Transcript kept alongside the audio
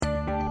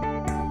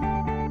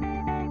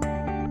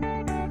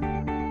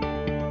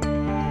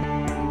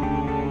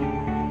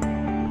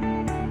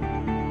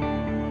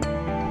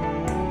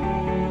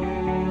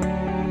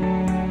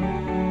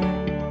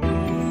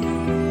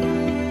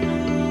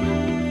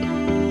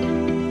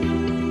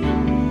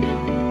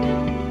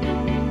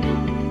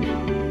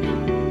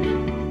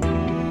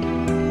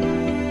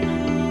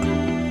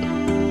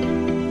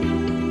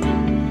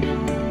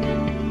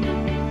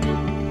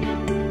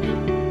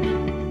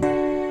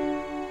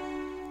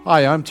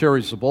Hi, I'm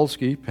Terry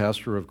Zabolski,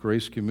 pastor of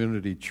Grace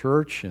Community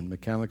Church in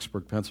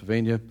Mechanicsburg,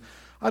 Pennsylvania.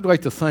 I'd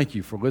like to thank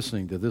you for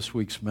listening to this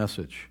week's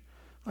message.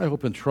 I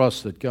hope and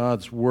trust that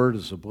God's Word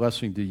is a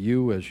blessing to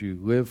you as you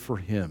live for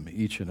Him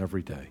each and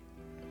every day.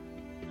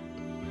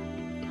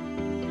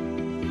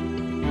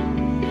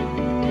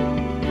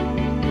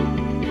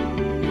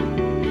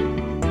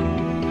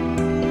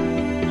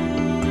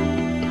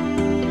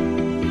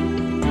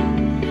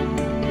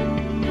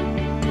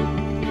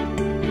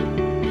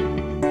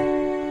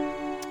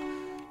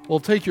 Well,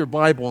 take your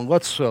Bible and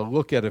let's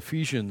look at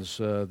Ephesians,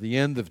 the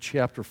end of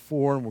chapter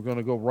 4, and we're going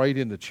to go right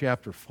into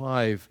chapter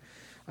 5.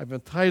 I've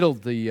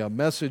entitled the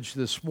message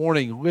this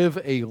morning, Live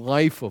a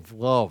Life of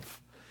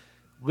Love.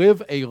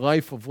 Live a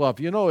Life of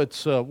Love. You know,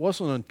 it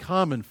wasn't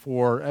uncommon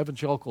for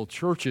evangelical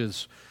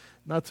churches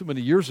not too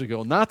many years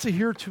ago not to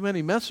hear too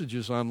many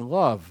messages on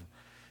love.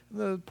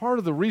 Part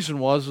of the reason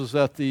was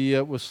that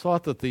it was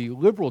thought that the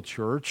liberal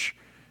church,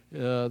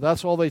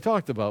 that's all they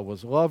talked about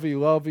was lovey,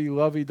 lovey,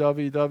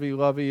 lovey-dovey,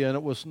 dovey-lovey, and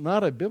it was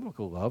not a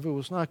biblical love. It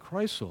was not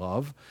Christ's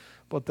love,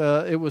 but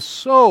it was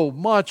so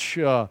much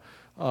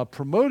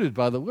promoted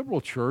by the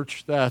liberal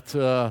church that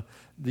the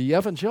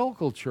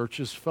evangelical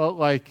churches felt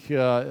like,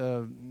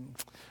 well,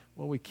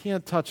 we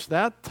can't touch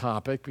that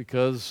topic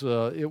because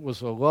it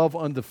was a love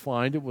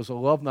undefined. It was a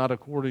love not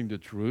according to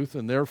truth,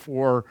 and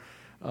therefore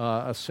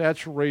a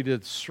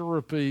saturated,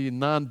 syrupy,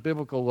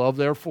 non-biblical love.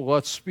 Therefore,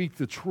 let's speak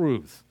the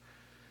truth.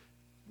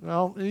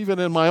 Well, even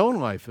in my own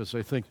life, as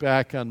I think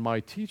back on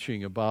my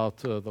teaching about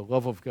the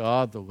love of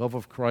God, the love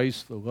of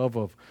Christ, the love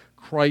of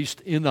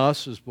Christ in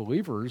us as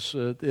believers,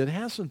 it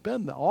hasn't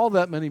been all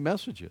that many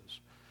messages.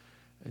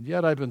 And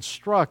yet I've been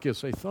struck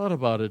as I thought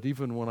about it,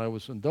 even when I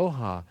was in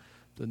Doha,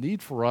 the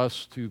need for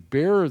us to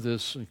bear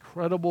this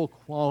incredible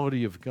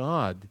quality of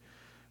God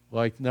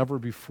like never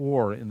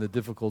before in the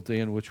difficult day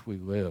in which we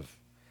live.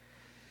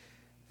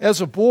 As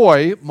a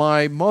boy,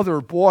 my mother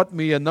bought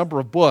me a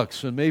number of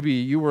books, and maybe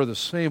you were the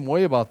same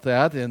way about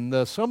that,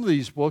 and some of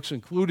these books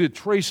included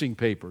tracing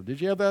paper. Did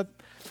you have that?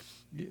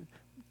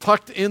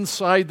 Tucked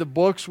inside the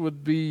books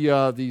would be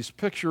these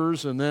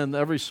pictures, and then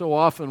every so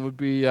often would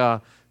be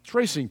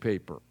tracing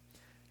paper.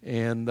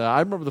 And I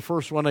remember the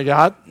first one I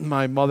got,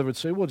 my mother would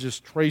say, well,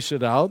 just trace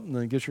it out, and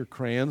then get your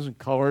crayons and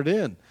color it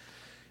in.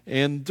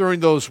 And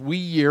during those wee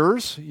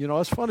years, you know,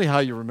 it's funny how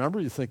you remember.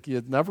 You think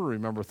you'd never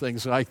remember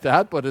things like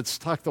that, but it's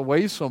tucked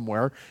away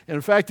somewhere. And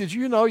in fact, did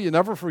you know you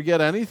never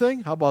forget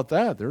anything? How about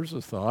that? There's a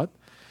thought.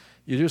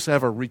 You just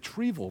have a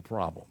retrieval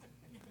problem.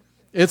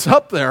 It's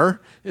up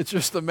there. It's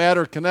just a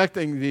matter of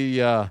connecting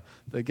the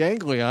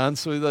ganglion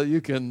so that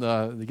you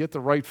can get the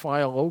right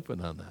file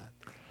open on that.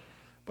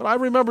 But I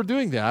remember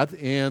doing that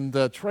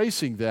and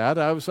tracing that.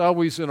 I was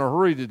always in a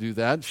hurry to do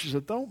that. And she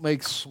said, don't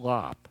make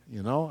slop,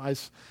 you know.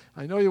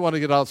 I know you want to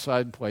get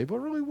outside and play, but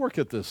really work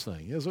at this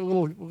thing as a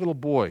little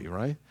boy,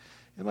 right?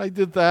 And I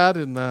did that,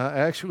 and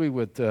actually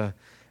would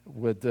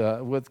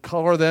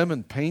color them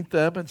and paint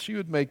them, and she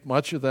would make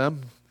much of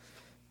them.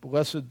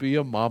 Blessed be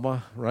a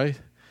mama,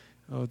 right?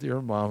 Oh, dear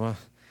mama.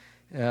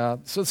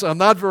 Since I'm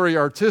not very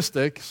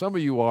artistic, some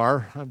of you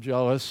are. I'm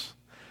jealous,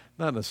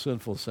 not in a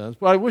sinful sense,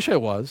 but I wish I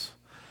was.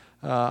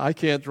 I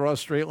can't draw a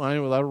straight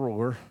line without a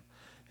ruler,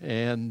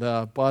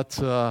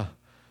 but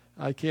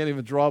I can't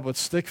even draw but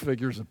stick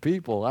figures of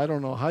people. I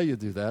don't know how you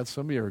do that.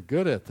 Some of you are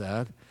good at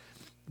that.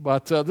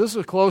 But this is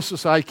the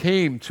closest I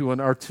came to an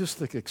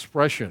artistic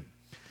expression.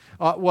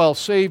 Well,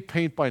 save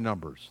paint by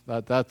numbers.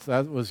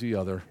 That was the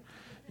other.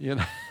 You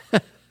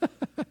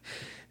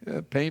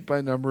know, paint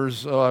by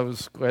numbers. Oh, I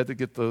was glad to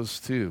get those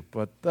too.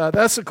 But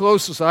that's the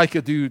closest I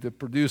could do to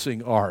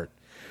producing art.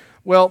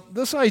 Well,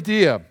 this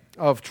idea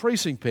of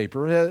tracing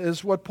paper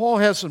is what Paul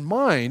has in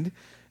mind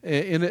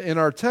in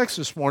our text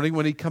this morning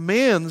when he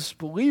commands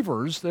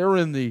believers there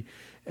in the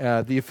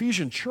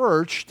Ephesian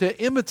church to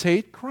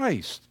imitate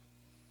Christ.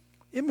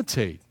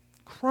 Imitate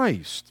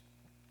Christ.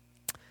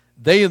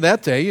 They in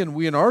that day and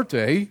we in our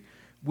day,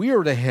 we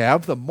are to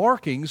have the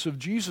markings of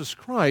Jesus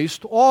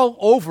Christ all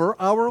over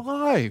our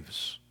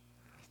lives.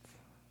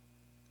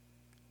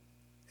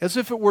 As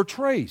if it were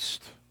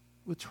traced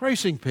with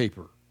tracing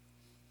paper.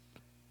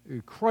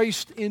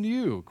 Christ in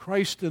you,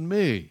 Christ in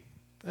me.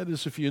 That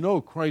is, if you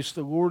know Christ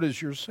the Lord as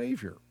your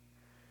Savior.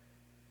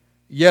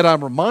 Yet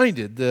I'm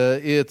reminded that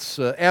it's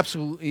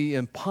absolutely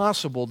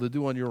impossible to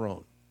do on your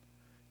own.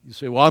 You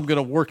say, well, I'm going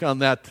to work on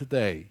that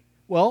today.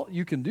 Well,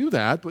 you can do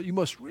that, but you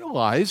must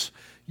realize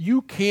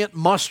you can't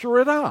muster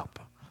it up.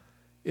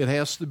 It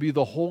has to be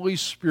the Holy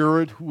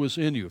Spirit who is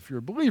in you. If you're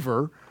a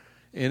believer,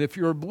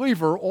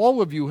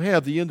 all of you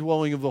have the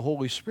indwelling of the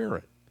Holy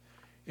Spirit.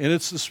 And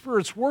it's the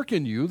Spirit's work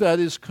in you that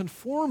is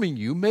conforming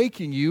you,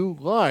 making you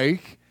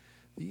like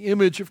the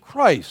image of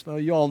Christ. Now,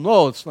 you all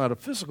know it's not a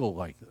physical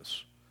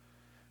likeness,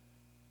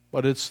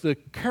 but it's the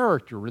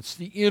character, it's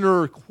the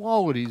inner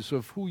qualities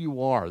of who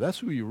you are. That's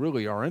who you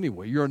really are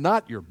anyway. You're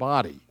not your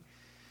body.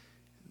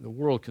 The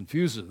world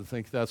confuses it to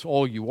think that's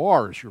all you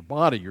are is your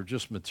body. You're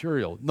just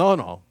material.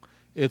 No.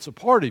 It's a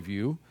part of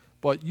you,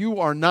 but you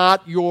are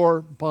not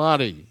your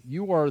body.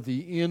 You are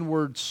the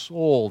inward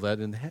soul that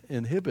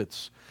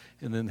inhabits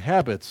and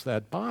inhabits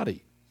that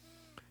body.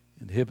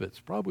 Inhibits,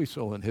 probably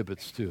so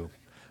inhibits too,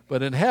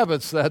 but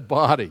inhabits that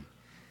body.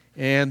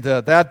 And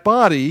that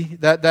body,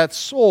 that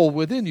soul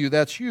within you,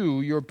 that's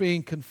you, you're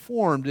being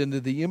conformed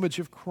into the image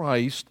of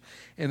Christ,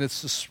 and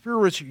it's the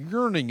Spirit's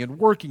yearning and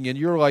working in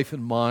your life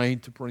and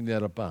mind to bring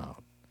that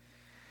about.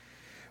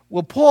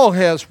 Well, Paul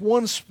has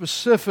one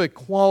specific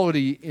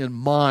quality in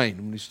mind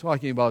when he's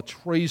talking about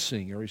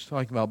tracing or he's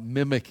talking about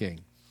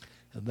mimicking,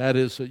 and that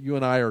is that you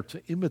and I are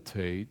to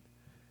imitate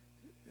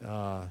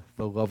the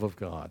love of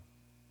God.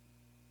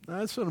 Now,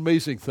 that's an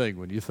amazing thing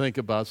when you think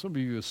about it. Some of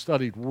you have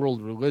studied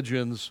world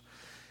religions.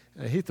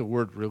 I hate the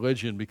word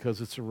religion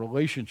because it's a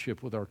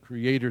relationship with our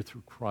Creator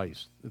through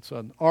Christ. It's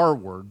an R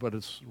word, but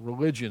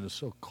religion is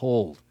so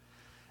cold,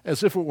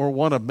 as if it were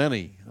one of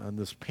many on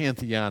this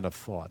pantheon of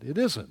thought. It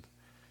isn't.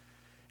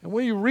 And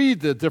when you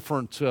read the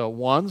different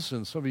ones,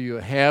 and some of you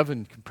have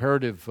in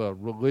comparative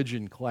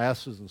religion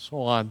classes and so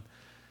on,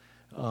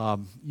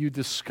 you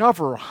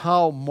discover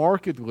how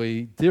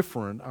markedly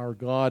different our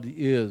God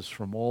is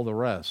from all the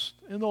rest.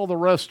 And all the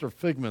rest are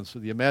figments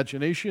of the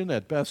imagination,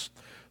 at best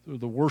through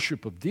the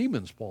worship of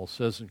demons, Paul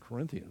says in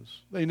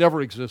Corinthians. They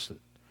never existed.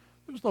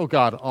 There's no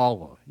God,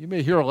 Allah. You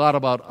may hear a lot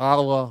about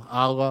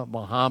Allah,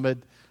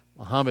 Muhammad.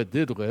 Muhammad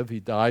did live. He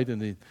died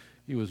and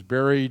he was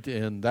buried,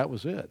 and that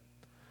was it.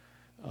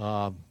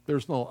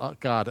 There's no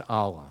God,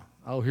 Allah.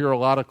 I'll hear a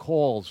lot of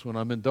calls when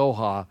I'm in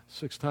Doha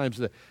 6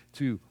 times a day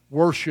to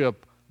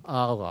worship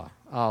Allah.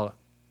 Allah.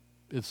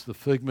 It's the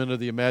figment of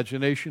the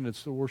imagination.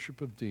 It's the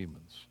worship of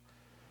demons.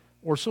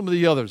 Or some of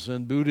the others,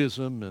 Zen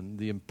Buddhism and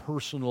the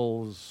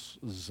impersonal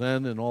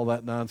Zen and all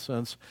that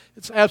nonsense.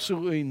 It's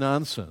absolutely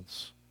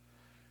nonsense.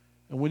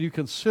 And when you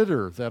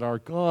consider that our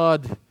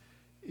God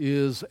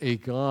is a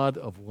God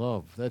of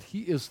love, that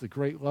He is the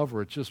great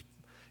lover,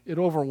 it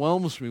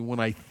overwhelms me when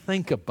I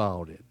think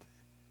about it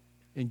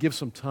and give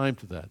some time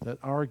to that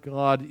our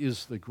God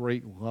is the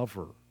great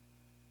lover.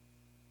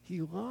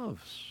 He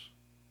loves.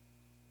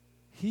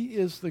 He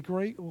is the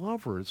great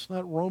lover. It's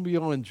not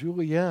Romeo and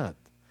Juliet.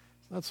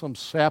 Not some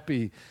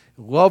sappy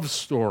love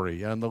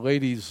story on the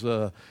ladies'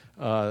 channel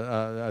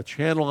on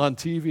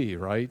TV,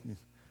 right?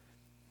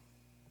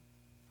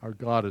 Our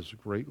God is a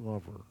great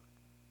lover.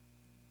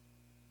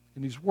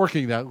 And He's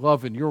working that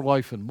love in your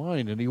life and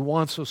mine, and He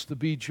wants us to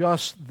be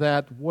just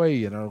that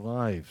way in our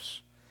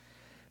lives.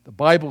 The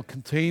Bible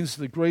contains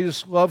the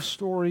greatest love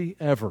story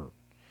ever.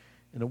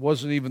 And it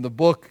wasn't even the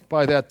book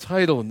by that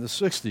title in the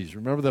 60s.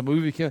 Remember that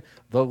movie,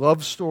 The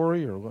Love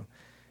Story?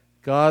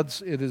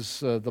 It is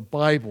the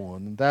Bible,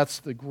 and that's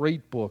the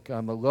great book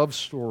on the love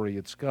story.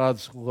 It's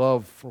God's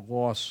love for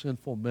lost,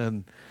 sinful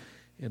men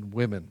and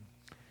women.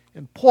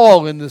 And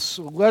Paul, in this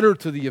letter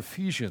to the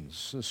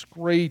Ephesians, this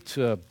great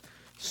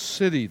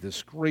city,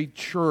 this great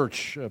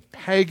church,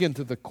 pagan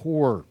to the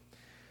core,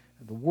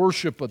 the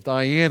worship of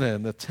Diana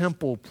and the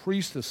temple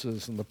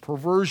priestesses and the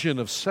perversion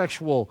of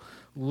sexual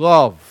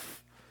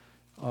love,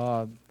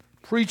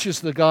 preaches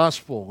the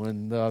gospel,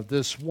 and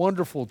this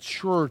wonderful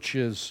church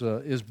is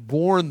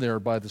born there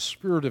by the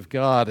Spirit of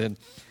God. And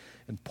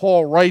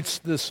Paul writes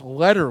this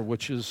letter,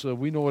 which is,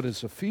 we know it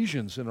as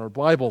Ephesians in our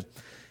Bible.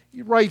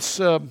 He writes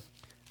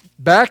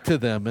back to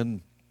them,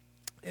 and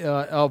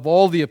of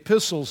all the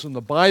epistles in the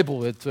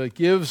Bible, it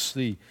gives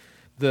the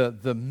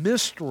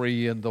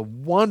mystery and the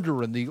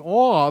wonder and the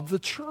awe of the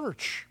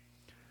church.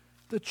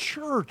 The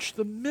church,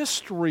 the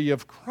mystery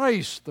of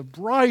Christ, the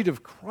bride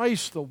of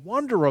Christ, the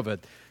wonder of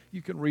it.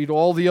 You can read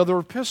all the other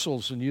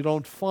epistles, and you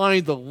don't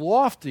find the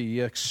lofty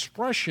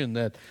expression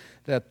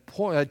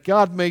that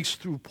God makes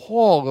through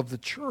Paul of the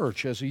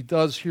church, as he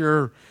does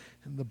here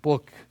in the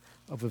book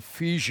of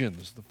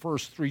Ephesians. The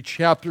first 3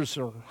 chapters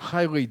are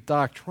highly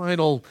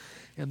doctrinal,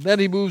 and then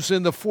he moves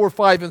into 4,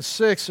 5, and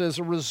 6 as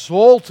a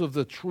result of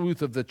the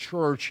truth of the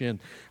church and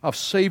of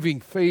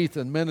saving faith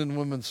in men and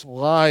women's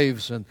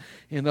lives and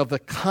of the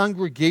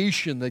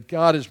congregation that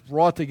God has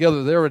brought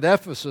together there at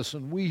Ephesus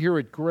and we here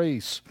at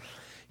Grace.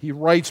 He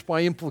writes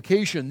by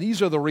implication,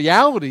 these are the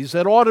realities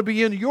that ought to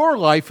be in your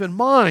life and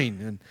mine.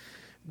 And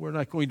we're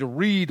not going to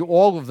read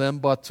all of them,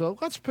 but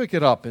let's pick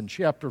it up in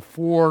chapter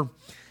 4.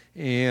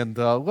 And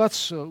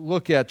let's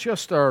look at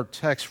just our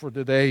text for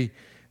today,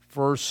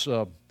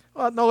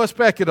 let's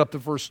back it up to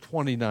verse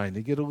 29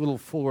 to get a little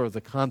fuller of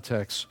the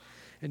context.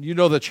 And you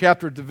know the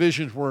chapter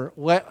divisions were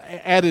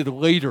added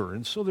later,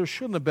 and so there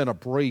shouldn't have been a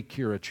break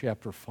here at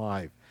chapter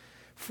 5.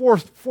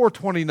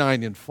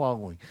 4:29 and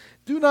following.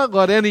 Do not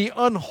let any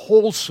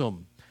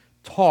unwholesome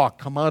talk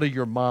come out of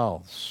your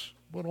mouths,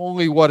 but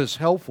only what is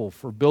helpful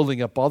for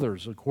building up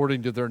others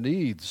according to their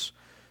needs,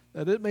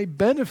 that it may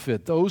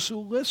benefit those who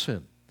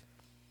listen.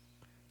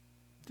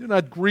 Do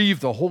not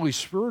grieve the Holy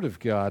Spirit of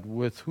God,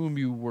 with whom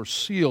you were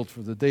sealed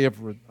for the day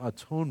of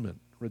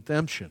atonement,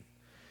 redemption.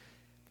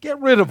 Get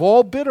rid of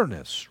all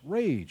bitterness,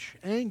 rage,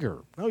 anger.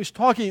 Now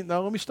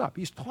let me stop.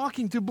 He's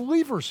talking to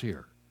believers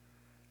here.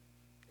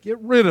 Get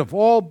rid of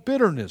all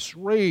bitterness,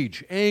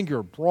 rage,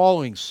 anger,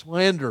 brawling,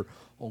 slander,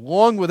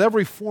 along with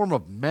every form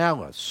of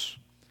malice.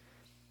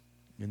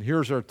 And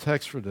here's our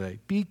text for today.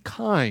 Be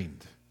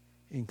kind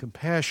and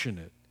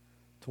compassionate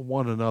to to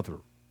one another,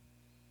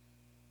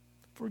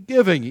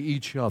 forgiving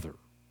each other,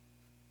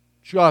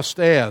 just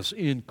as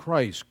in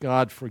Christ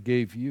God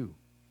forgave you.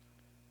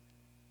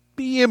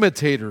 Be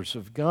imitators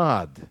of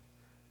God,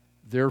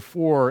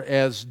 therefore,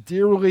 as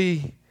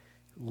dearly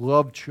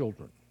loved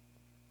children,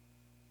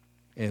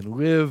 and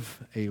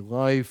live a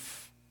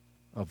life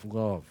of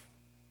love,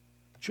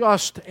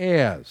 just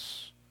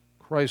as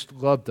Christ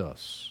loved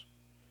us,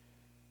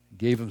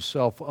 gave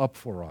himself up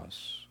for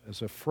us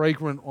as a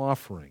fragrant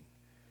offering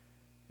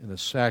and a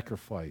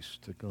sacrifice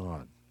to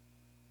God.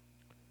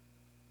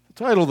 The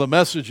title of the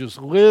message is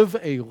Live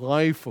a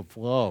Life of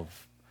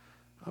Love.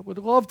 I would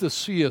love to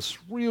see us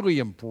really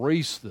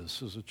embrace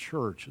this as a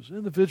church, as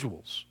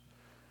individuals.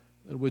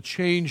 It would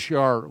change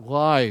our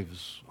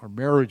lives, our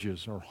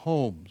marriages, our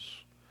homes.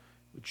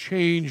 It would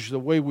change the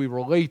way we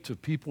relate to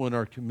people in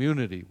our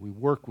community we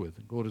work with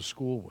and go to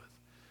school with.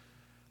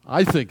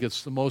 I think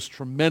it's the most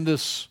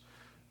tremendous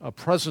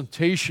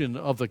presentation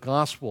of the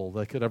gospel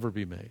that could ever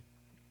be made.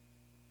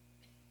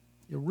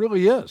 It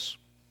really is.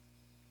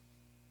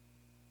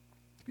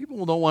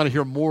 People don't want to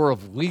hear more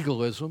of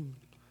legalism.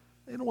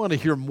 They don't want to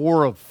hear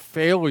more of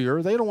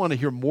failure. They don't want to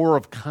hear more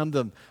of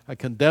a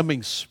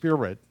condemning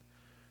spirit.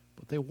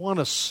 But they want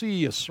to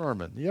see a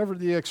sermon. You ever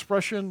the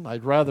expression,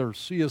 I'd rather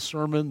see a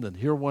sermon than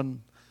hear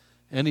one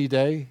any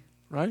day,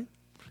 right?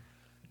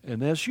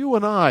 And as you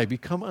and I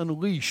become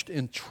unleashed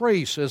and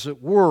trace, as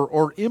it were,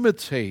 or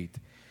imitate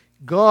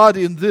God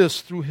in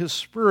this through his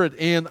Spirit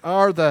and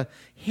are the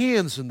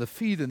hands and the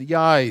feet and the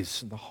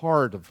eyes and the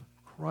heart of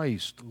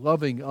Christ,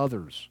 loving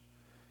others,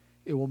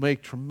 it will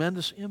make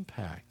tremendous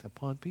impact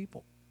upon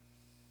people.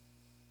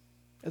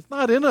 It's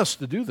not in us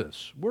to do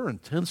this. We're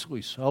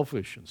intensely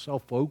selfish and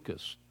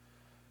self-focused.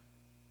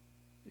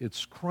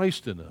 It's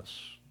Christ in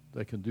us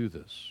that can do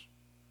this.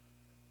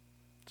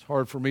 It's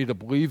hard for me to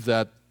believe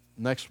that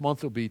next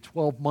month will be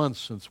 12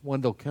 months since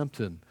Wendell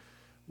Kempton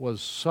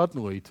was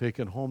suddenly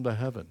taken home to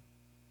heaven.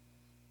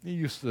 He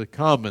used to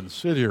come and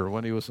sit here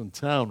when he was in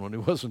town, when he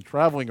wasn't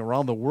traveling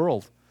around the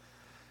world.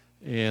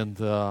 And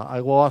I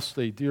lost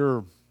a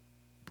dear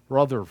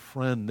brother,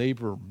 friend,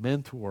 neighbor,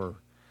 mentor.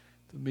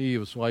 To me, it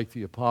was like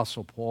the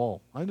Apostle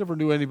Paul. I never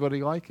knew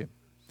anybody like him.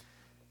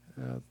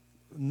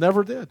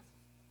 Never did.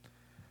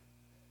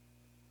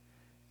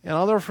 And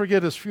I'll never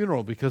forget his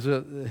funeral because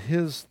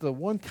the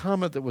one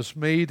comment that was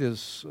made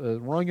has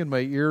rung in my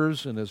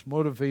ears and has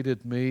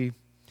motivated me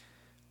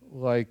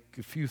like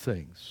a few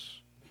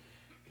things.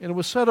 And it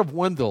was said of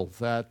Wendell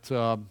that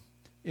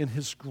in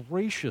his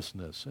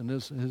graciousness and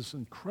his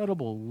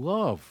incredible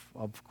love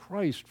of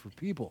Christ for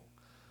people,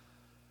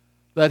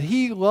 that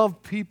he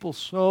loved people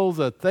so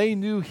that they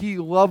knew he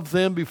loved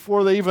them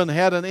before they even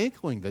had an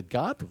inkling that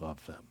God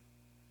loved them.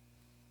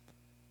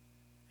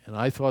 And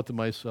I thought to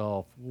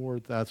myself,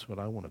 Lord, that's what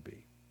I want to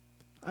be.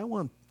 I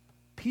want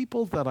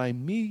people that I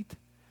meet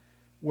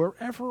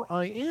wherever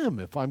I am.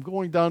 If I'm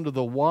going down to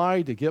the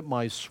Y to get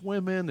my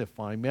swim in, if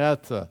I'm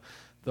at the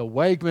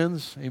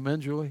Wegmans,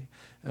 amen, Julie,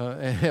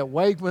 at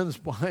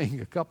Wegmans buying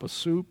a cup of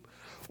soup,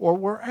 or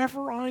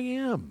wherever I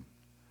am,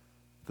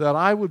 that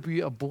I would be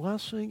a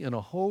blessing and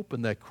a hope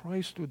and that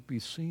Christ would be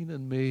seen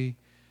in me,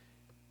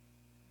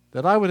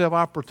 that I would have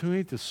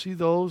opportunity to see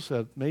those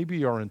that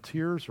maybe are in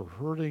tears or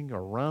hurting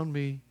around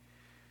me,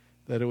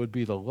 that it would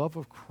be the love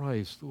of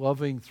Christ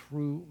loving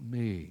through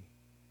me.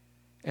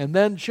 And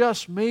then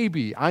just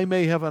maybe I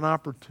may have an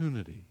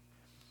opportunity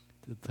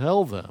to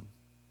tell them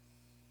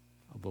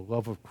of the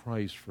love of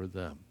Christ for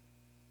them.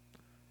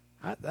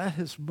 That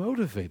has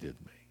motivated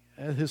me.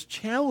 It has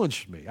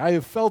challenged me. I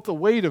have felt the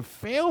weight of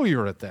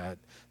failure at that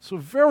so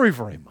very,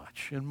 very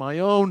much in my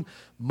own,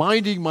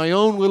 minding my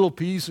own little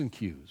P's and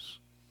Q's.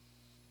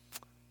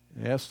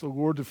 I ask the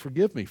Lord to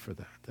forgive me for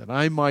that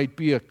I might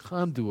be a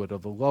conduit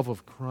of the love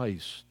of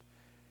Christ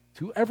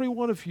to every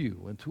one of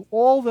you and to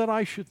all that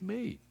I should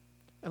meet.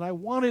 And I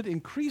want it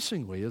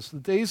increasingly as the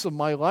days of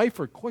my life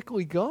are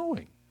quickly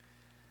going,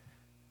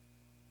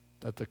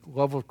 that the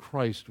love of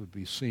Christ would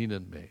be seen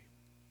in me.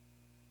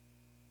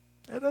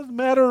 It doesn't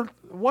matter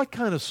what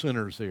kind of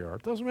sinners they are.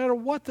 It doesn't matter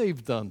what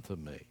they've done to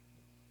me.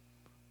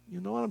 You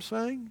know what I'm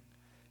saying?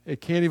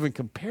 It can't even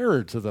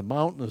compare to the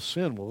mountain of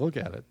sin, we'll look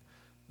at it,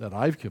 that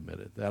I've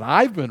committed, that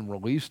I've been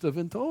released of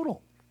in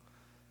total.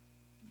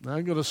 Now,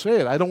 I'm going to say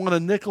it. I don't want to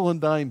nickel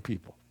and dime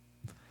people.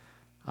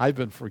 I've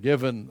been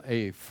forgiven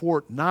a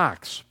Fort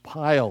Knox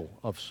pile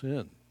of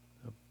sin,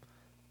 an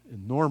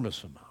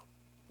enormous amount,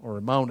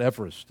 or Mount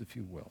Everest, if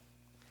you will.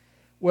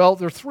 Well,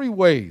 there are three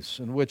ways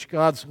in which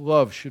God's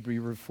love should be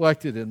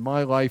reflected in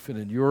my life and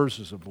in yours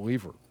as a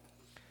believer.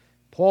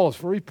 Paul is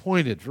very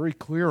pointed, very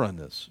clear on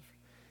this.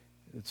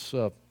 It's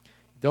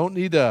don't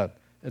need an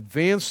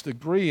advanced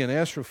degree in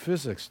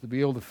astrophysics to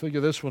be able to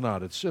figure this one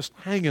out. It's just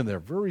hanging there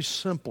very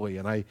simply,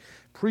 and I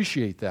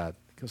appreciate that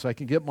because I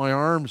can get my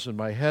arms and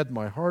my head and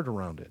my heart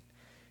around it,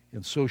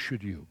 and so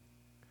should you.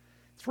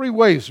 Three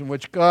ways in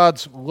which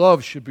God's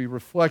love should be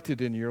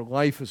reflected in your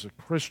life as a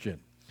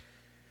Christian.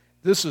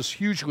 This is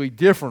hugely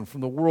different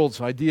from the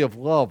world's idea of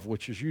love,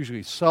 which is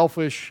usually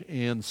selfish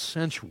and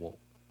sensual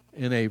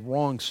in a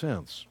wrong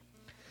sense.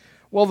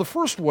 Well, the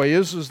first way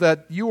is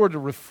that you are to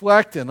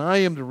reflect, and I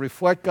am to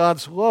reflect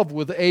God's love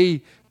with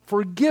a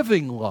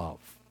forgiving love.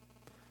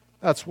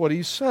 That's what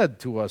he said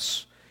to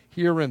us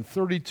here in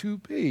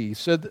 32b. He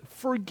said,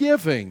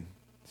 forgiving.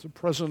 It's a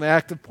present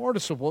active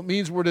participle. It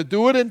means we're to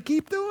do it and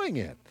keep doing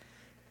it.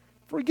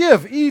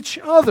 Forgive each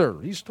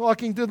other. He's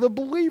talking to the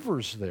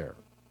believers there.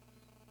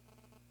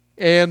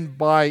 And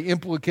by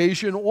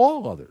implication,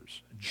 all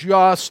others.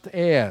 Just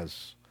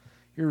as.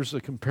 Here's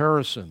the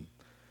comparison.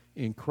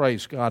 In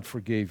Christ, God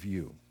forgave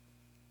you.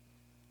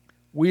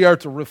 We are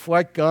to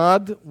reflect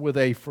God with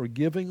a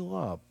forgiving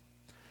love.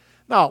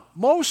 Now,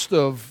 most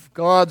of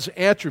God's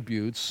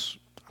attributes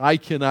I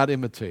cannot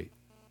imitate.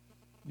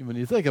 When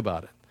you think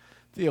about it,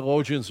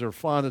 theologians are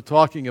fond of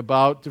talking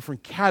about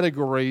different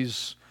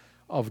categories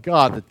of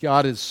God, that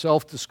God has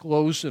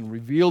self-disclosed and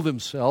revealed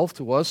himself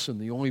to us in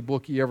the only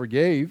book he ever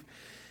gave.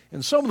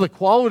 And some of the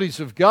qualities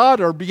of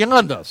God are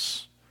beyond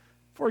us.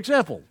 For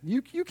example,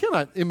 you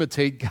cannot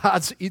imitate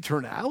God's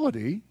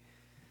eternality.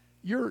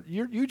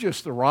 You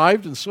just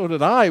arrived, and so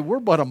did I. We're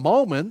but a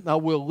moment. Now,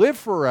 we'll live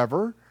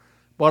forever,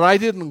 but I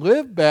didn't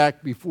live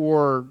back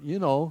before,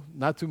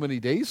 not too many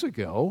days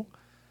ago.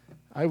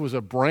 I was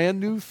a brand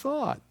new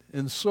thought,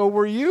 and so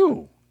were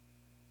you.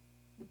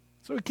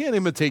 So we can't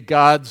imitate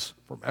God's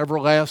from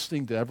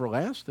everlasting to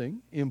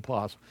everlasting.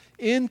 Impossible.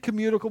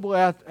 Incommunicable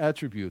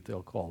attribute,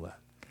 they'll call that.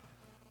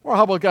 Or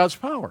how about God's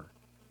power?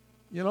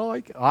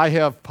 Like I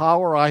have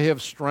power, I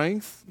have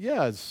strength.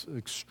 Yeah, it's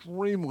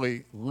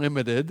extremely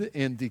limited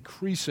and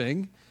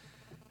decreasing.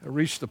 I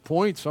reached the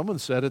point, someone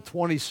said, at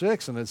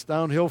 26, and it's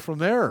downhill from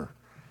there.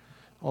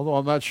 Although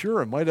I'm not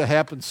sure. It might have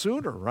happened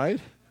sooner,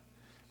 right?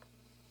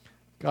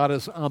 God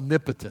is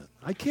omnipotent.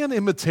 I can't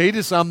imitate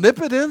his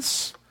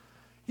omnipotence.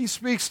 He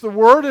speaks the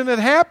word and it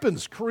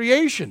happens.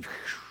 Creation.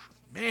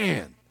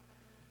 Man.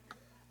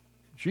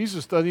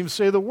 Jesus doesn't even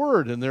say the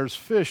word, and there's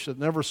fish that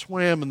never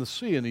swam in the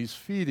sea, and he's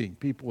feeding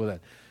people with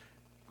that.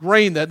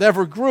 Grain that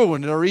never grew,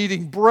 and they're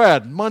eating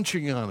bread,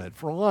 munching on it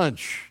for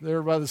lunch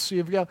there by the Sea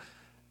of Galilee.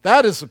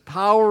 That is the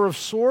power of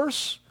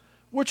source.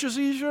 Which is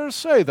easier to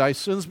say, thy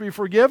sins be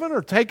forgiven,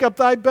 or take up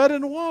thy bed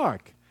and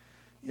walk?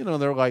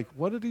 They're like,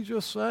 what did he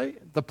just say?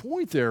 The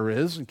point there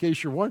is, in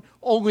case you're wondering,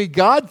 only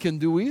God can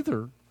do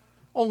either.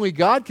 Only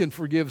God can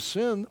forgive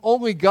sin.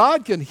 Only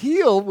God can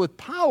heal with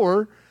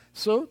power.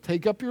 So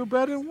take up your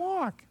bed and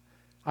walk.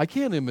 I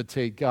can't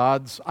imitate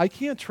God's. I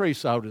can't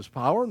trace out his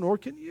power, nor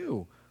can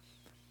you.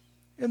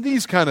 And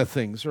these kind of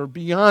things are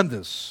beyond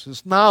us,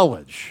 his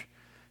knowledge.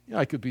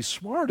 I could be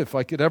smart if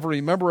I could ever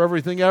remember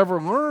everything I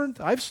ever learned.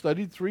 I've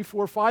studied 3,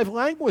 4, 5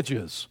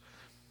 languages.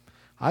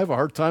 I have a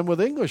hard time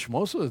with English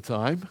most of the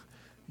time.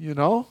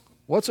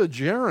 What's a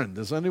gerund?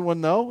 Does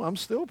anyone know? I'm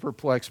still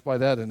perplexed by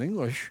that in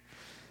English.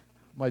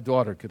 My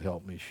daughter could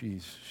help me.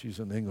 She's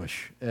an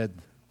English ed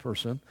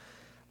person.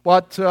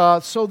 But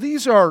so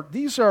these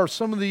are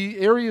some of the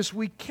areas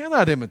we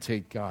cannot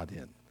imitate God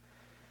in.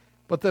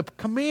 But the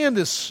command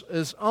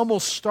is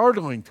almost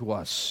startling to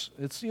us.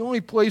 It's the only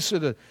place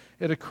it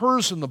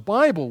occurs in the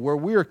Bible where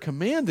we are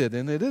commanded,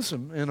 and it is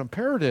an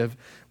imperative,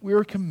 we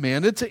are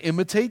commanded to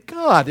imitate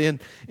God. And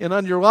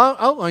on your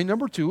outline,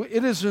 number 2,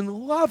 it is in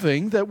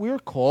loving that we are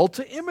called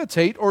to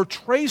imitate or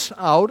trace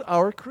out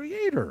our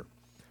Creator.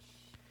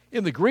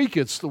 In the Greek,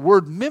 it's the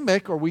word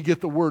mimic, or we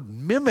get the word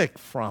mimic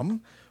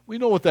from. We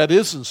know what that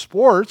is in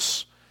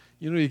sports.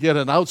 You get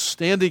an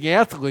outstanding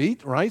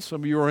athlete, right?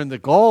 Some of you are into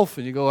golf,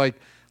 and you go like,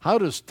 how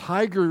does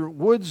Tiger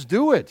Woods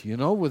do it,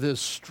 with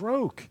his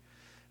stroke?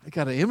 I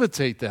got to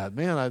imitate that.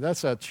 Man,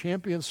 that's a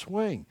champion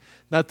swing.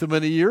 Not too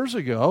many years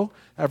ago,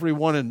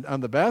 everyone on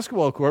the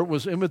basketball court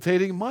was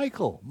imitating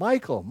Michael.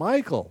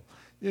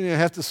 You didn't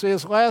have to say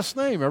his last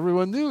name.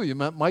 Everyone knew you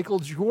meant Michael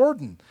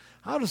Jordan.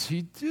 How does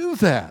he do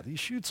that? He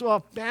shoots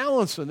off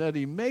balance, and then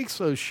he makes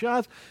those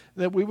shots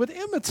that we would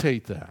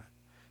imitate that.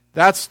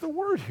 That's the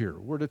word here.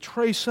 We're to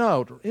trace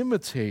out or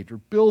imitate or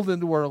build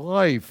into our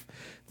life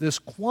this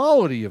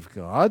quality of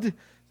God,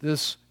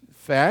 this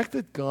fact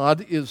that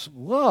God is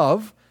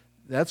love.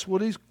 That's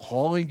what he's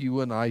calling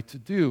you and I to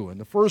do. And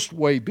the first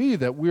way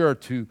that we are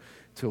to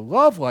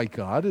love like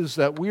God is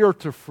that we are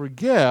to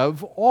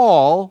forgive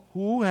all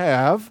who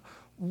have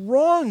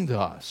wronged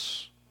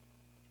us.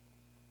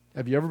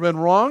 Have you ever been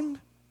wronged?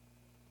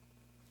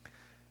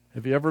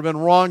 Have you ever been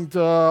wronged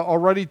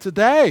already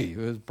today?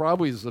 It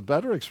probably is the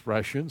better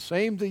expression.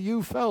 Same to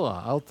you,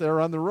 fella, out there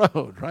on the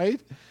road,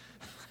 right?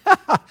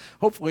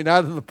 Hopefully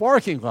not in the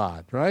parking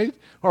lot, right?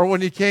 Or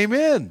when you came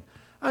in.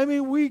 I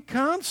mean, we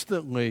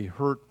constantly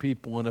hurt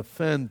people and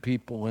offend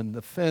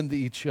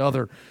each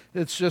other.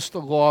 It's just the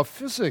law of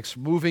physics.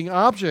 Moving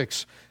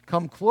objects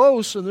come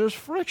close and there's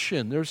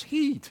friction, there's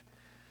heat.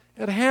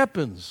 It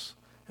happens.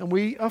 And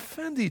we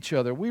offend each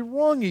other. We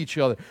wrong each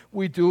other.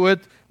 We do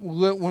it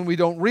when we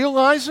don't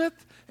realize it,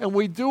 and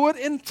we do it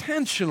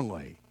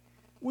intentionally.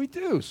 We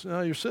do. So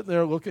now you're sitting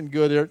there looking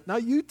good here. Now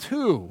you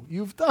too,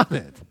 you've done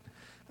it.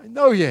 I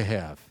know you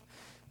have.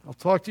 I'll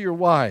talk to your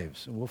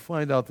wives, and we'll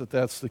find out that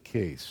that's the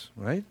case,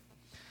 right?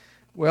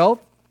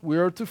 Well, we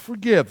are to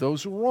forgive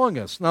those who wrong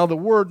us. Now the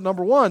word,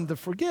 number 1, to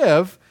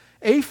forgive,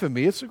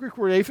 Aphemi, it's the Greek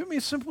word aphemi,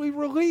 it's simply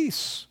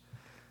release.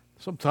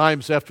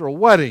 Sometimes after a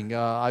wedding,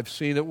 I've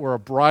seen it where a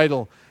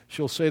bridal,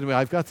 she'll say to me,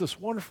 I've got this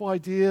wonderful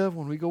idea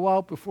when we go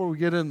out before we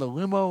get in the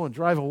limo and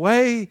drive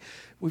away.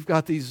 We've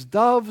got these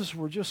doves.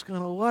 We're just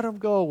going to let them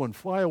go and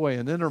fly away.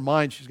 And in her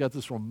mind, she's got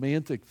this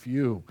romantic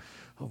view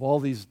of all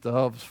these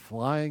doves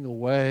flying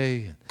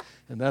away.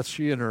 And that's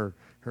she and her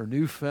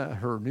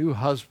new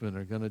husband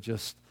are going to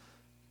just,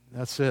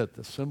 that's it,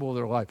 the symbol of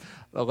their life.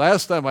 The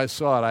last time I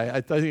saw it,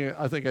 I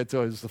think I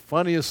told you, it's the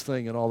funniest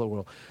thing in all the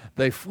world.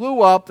 They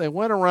flew up, they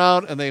went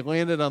around, and they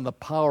landed on the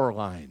power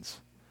lines.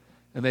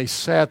 And they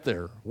sat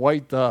there,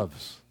 white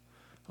doves.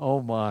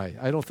 Oh my,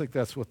 I don't think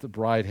that's what the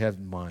bride had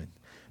in mind.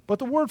 But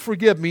the word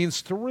forgive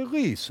means to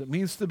release. It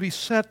means to be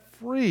set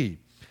free.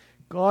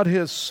 God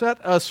has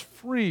set us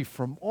free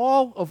from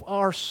all of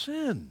our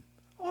sin,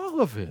 all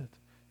of it.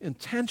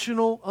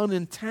 Intentional,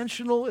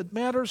 unintentional, it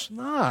matters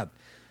not.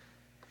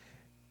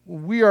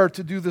 We are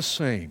to do the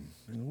same.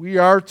 We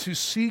are to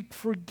seek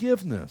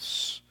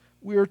forgiveness.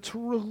 We are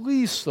to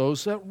release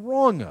those that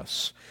wrong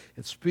us.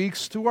 It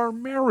speaks to our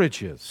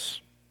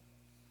marriages.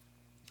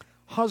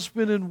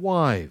 Husband and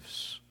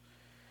wives.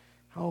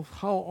 How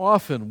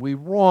often we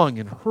wrong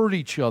and hurt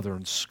each other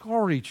and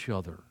scar each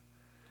other.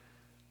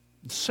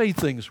 And say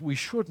things we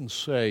shouldn't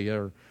say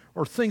or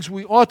things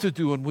we ought to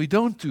do and we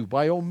don't do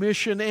by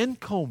omission and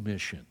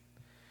commission.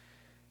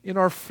 In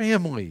our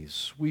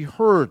families, we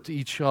hurt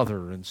each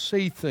other and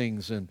say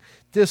things and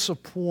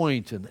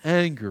disappoint and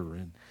anger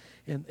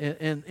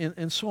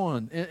and so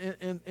on.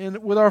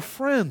 And with our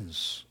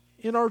friends,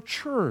 in our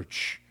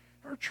church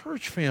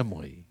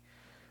family.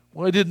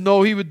 Well, I didn't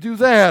know he would do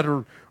that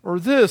or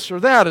this or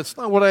that. It's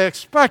not what I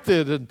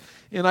expected.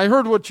 And I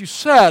heard what you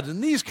said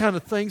and these kind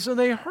of things, and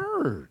they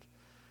hurt.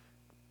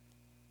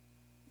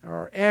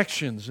 Our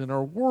actions and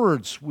our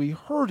words, we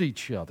hurt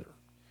each other.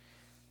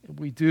 And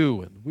we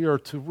do, and we are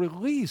to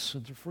release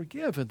and to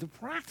forgive and to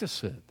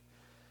practice it.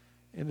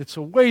 And it's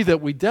a way that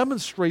we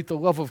demonstrate the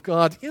love of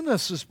God in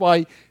us is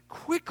by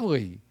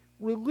quickly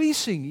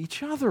releasing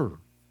each other.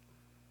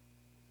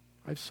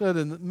 I've said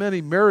in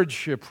many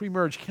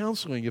pre-marriage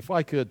counseling, if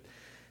I could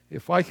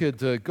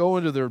go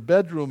into their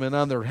bedroom and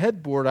on their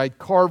headboard, I'd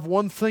carve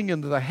one thing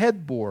into the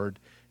headboard,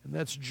 and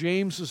that's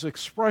James's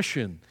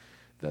expression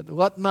that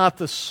let not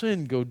the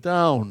sin go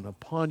down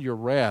upon your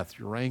wrath,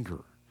 your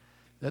anger.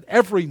 That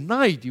every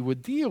night you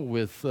would deal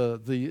with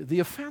the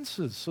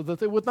offenses so that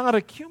they would not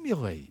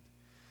accumulate.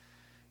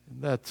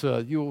 And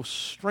that you'll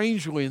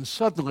strangely and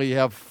suddenly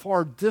have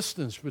far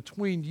distance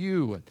between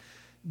you. And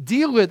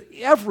deal it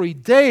every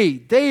day,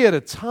 day at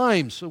a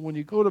time, so when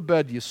you go to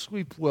bed, you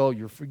sleep well,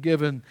 you're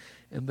forgiven,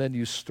 and then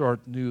you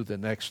start new the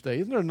next day.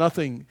 Isn't there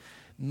nothing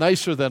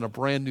nicer than a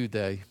brand new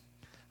day?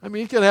 I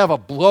mean, you can have a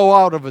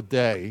blowout of a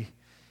day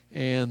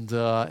and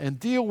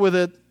deal with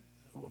it,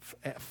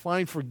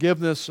 find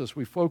forgiveness as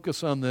we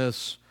focus on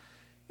this.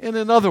 And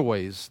in other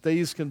ways,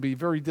 days can be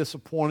very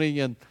disappointing,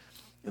 and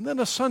then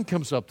the sun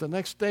comes up the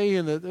next day,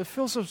 and it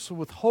fills us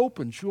with hope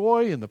and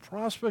joy and the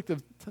prospect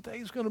of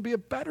today's going to be a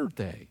better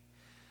day.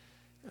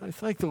 And I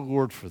thank the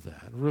Lord for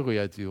that. Really,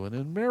 I do. And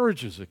in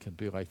marriages, it can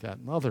be like that,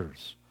 and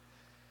others.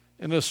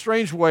 In a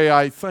strange way,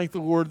 I thank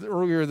the Lord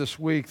earlier this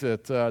week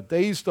that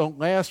days don't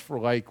last for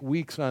like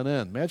weeks on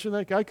end. Imagine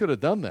that guy could have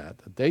done that.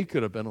 A day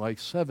could have been like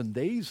 7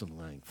 days in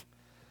length.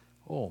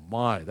 Oh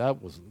my,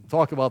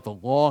 talk about the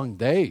long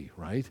day,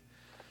 right?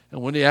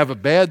 And when you have a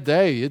bad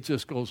day, it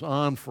just goes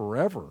on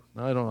forever.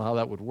 Now, I don't know how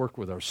that would work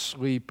with our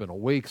sleep and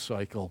awake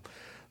cycle,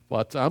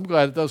 but I'm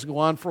glad it doesn't go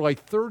on for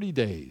like 30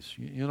 days,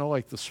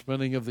 like the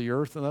spinning of the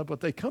earth and that, but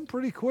they come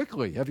pretty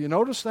quickly. Have you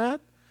noticed that?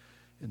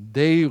 And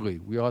daily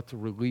we ought to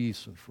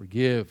release and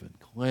forgive and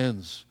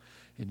cleanse,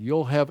 and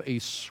you'll have a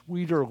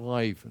sweeter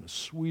life and a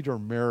sweeter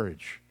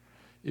marriage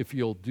if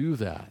you'll do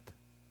that.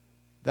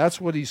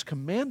 That's what he's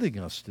commanding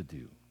us to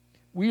do.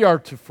 We are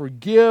to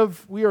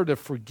forgive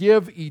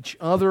each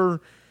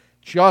other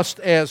just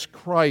as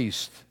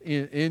Christ,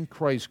 in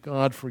Christ,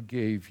 God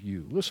forgave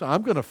you. Listen,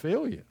 I'm going to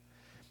fail you.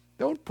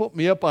 Don't put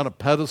me up on a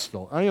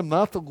pedestal. I am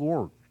not the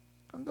Lord.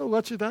 I'm going to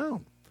let you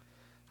down.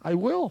 I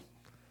will.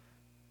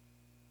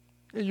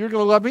 And you're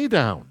going to let me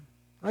down.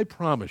 I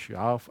promise you.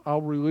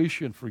 I'll release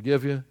you and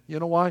forgive you. You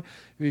know why?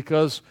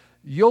 Because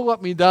you'll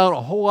let me down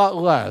a whole lot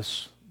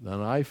less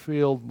than I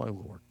failed my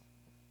Lord.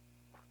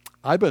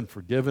 I've been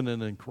forgiven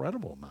an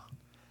incredible amount.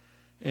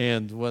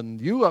 And when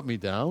you let me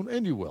down,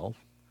 and you will,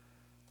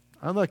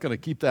 I'm not going to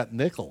keep that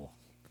nickel.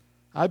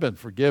 I've been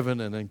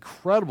forgiven an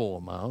incredible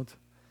amount.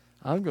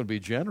 I'm going to be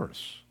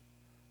generous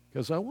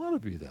because I want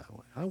to be that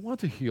way. I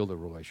want to heal the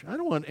relationship. I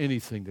don't want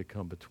anything to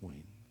come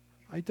between.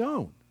 I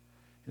don't.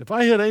 If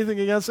I had anything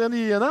against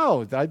any of you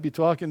now, I'd be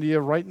talking to you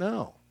right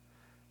now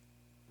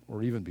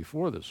or even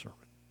before this sermon.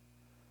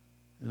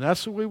 And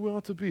that's the way we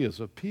ought to be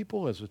as a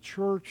people, as a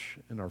church,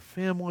 in our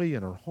family,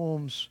 in our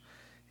homes,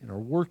 in our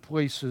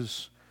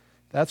workplaces.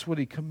 That's what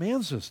he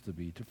commands us to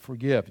be, to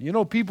forgive.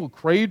 People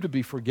crave to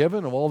be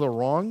forgiven of all their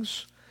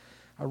wrongs.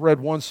 I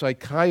read one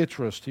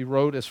psychiatrist, he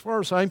wrote, as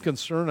far as I'm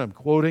concerned, I'm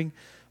quoting,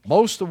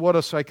 Most of what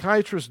a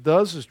psychiatrist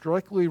does is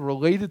directly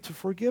related to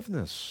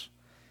forgiveness.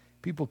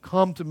 People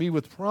come to me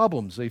with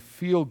problems. They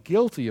feel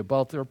guilty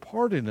about their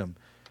part in them.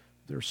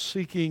 They're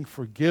seeking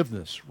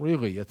forgiveness,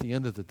 really, at the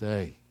end of the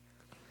day.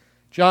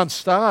 John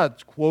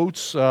Stott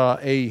quotes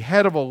a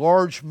head of a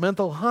large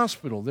mental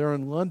hospital there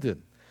in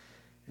London.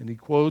 And he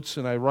quotes,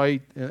 and I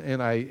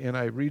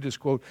read his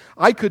quote,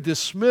 "I could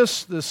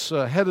dismiss this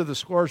head of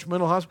this large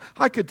mental hospital,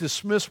 I could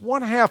dismiss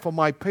one half of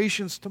my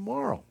patients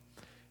tomorrow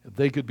if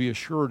they could be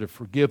assured of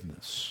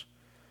forgiveness.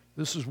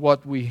 This is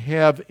what we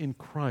have in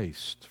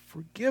Christ,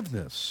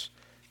 forgiveness.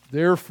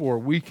 Therefore,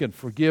 we can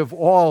forgive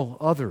all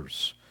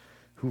others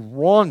who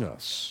wrong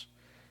us.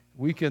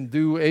 We can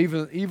do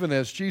even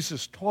as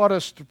Jesus taught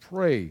us to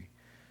pray,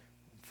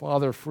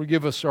 Father,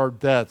 forgive us our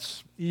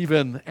debts,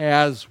 even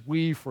as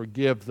we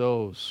forgive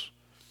those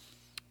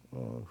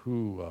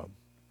who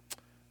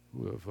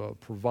have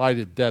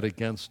provided debt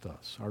against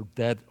us, our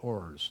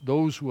debtors,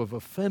 those who have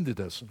offended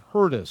us and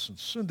hurt us and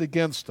sinned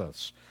against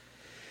us.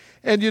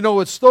 And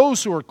it's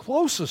those who are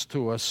closest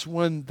to us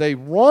when they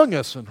wrong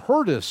us and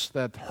hurt us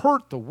that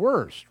hurt the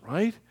worst,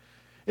 right?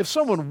 If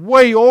someone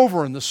way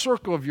over in the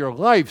circle of your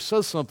life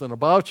says something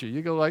about you,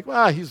 you go like,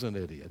 he's an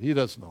idiot. He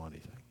doesn't know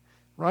anything,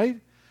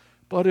 right?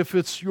 But if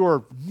it's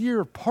your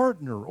near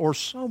partner or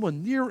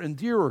someone near and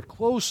dear or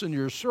close in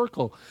your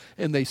circle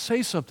and they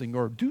say something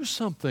or do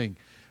something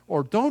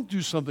or don't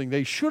do something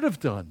they should have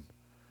done,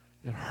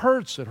 it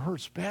hurts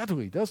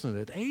badly, doesn't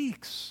it? It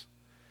aches.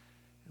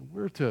 And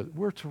we're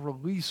to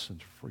release and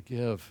to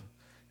forgive,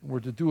 and we're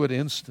to do it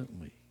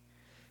instantly.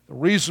 The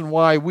reason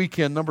why we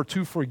can, number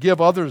 2, forgive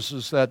others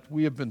is that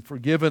we have been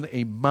forgiven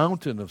a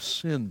mountain of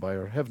sin by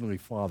our Heavenly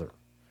Father.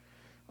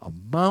 A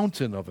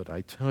mountain of it,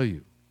 I tell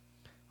you.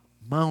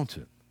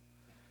 Mountain.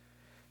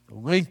 The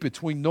link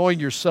between knowing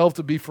yourself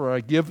to be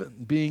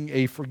being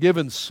a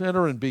forgiven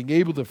sinner and being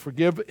able to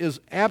forgive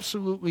is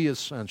absolutely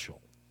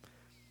essential.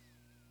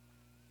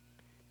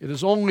 It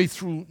is only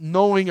through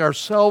knowing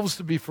ourselves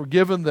to be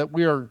forgiven that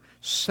we are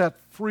set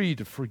free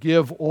to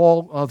forgive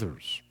all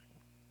others.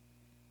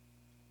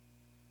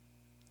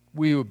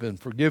 We have been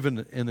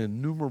forgiven an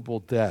innumerable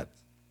debt.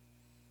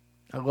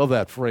 I love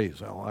that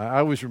phrase. I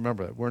always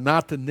remember that. We're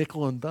not to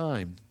nickel and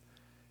dime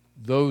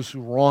those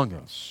who wrong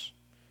us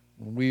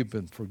when we have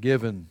been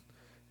forgiven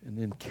an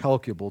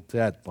incalculable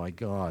debt by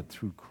God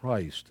through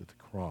Christ at the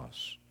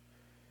cross.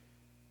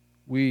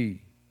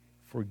 We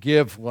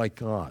forgive like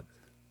God,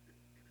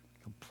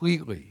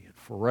 completely and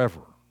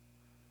forever,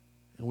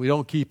 and we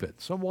don't keep it.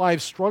 Some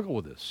wives struggle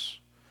with this.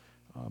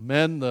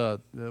 Men,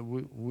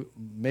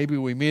 maybe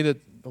we mean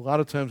it, a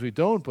lot of times we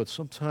don't, but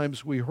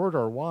sometimes we hurt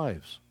our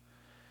wives.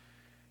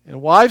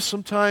 And wives,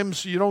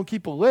 sometimes you don't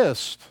keep a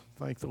list.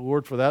 Thank the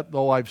Lord for that,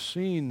 though I've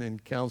seen in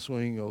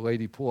counseling a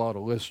lady pull out a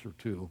list or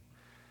two,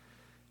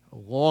 a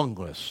long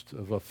list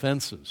of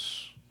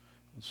offenses.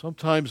 And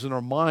sometimes in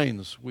our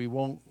minds we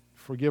won't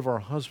forgive our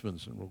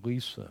husbands and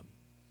release them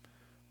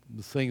from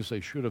the things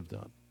they should have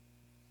done.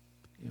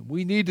 And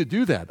we need to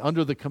do that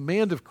under the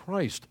command of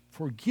Christ.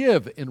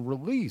 Forgive and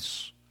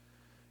release,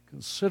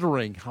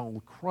 considering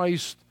how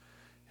Christ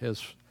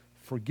has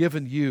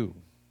forgiven you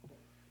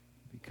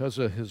because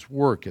of his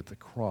work at the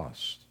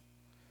cross.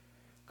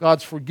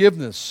 God's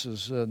forgiveness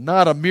is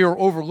not a mere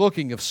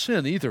overlooking of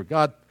sin either.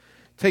 God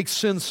takes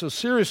sin so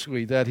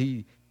seriously that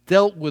he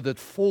dealt with it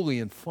fully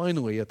and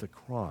finally at the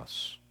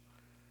cross.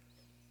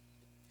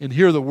 And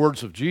hear the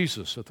words of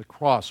Jesus at the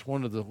cross,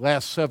 one of the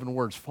last 7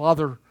 words,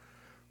 Father,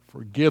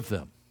 forgive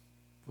them,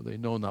 for they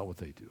know not what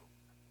they do.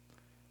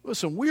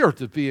 Listen, we are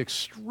to be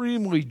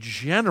extremely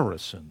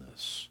generous in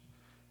this.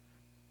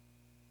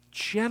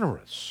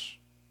 Generous.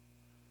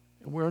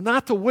 And we're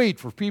not to wait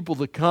for people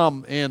to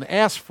come and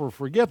ask for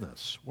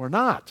forgiveness. We're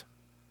not.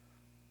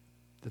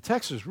 The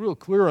text is real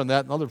clear on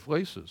that in other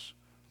places.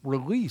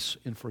 Release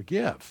and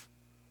forgive.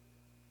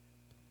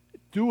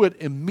 Do it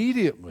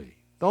immediately.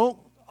 Don't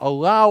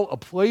allow a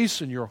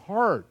place in your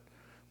heart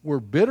where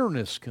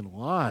bitterness can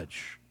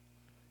lodge.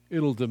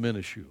 It'll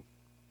diminish you.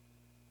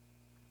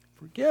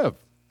 Forgive.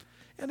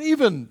 And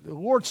even the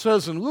Lord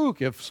says in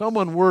Luke, if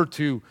someone were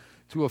to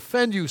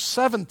offend you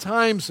 7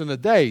 times in a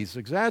day, he's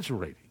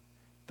exaggerating,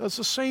 does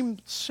the same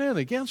sin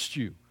against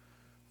you,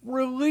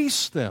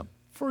 release them.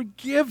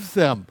 Forgive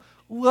them.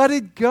 Let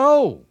it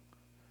go.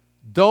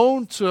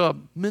 Don't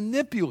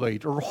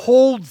manipulate or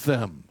hold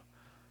them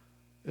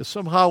as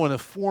somehow in a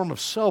form of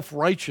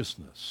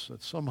self-righteousness,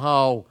 that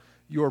somehow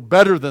you're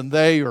better than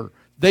they, or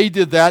they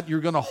did that,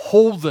 you're going to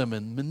hold them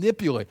and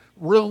manipulate.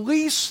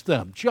 Release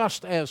them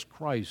just as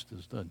Christ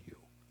has done you.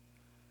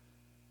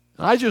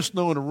 And I just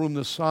know in a room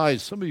this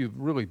size, some of you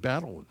really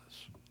battle with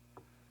this.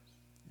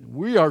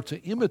 We are to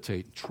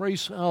imitate,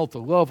 trace out the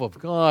love of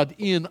God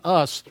in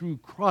us through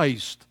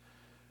Christ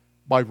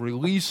by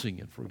releasing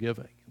and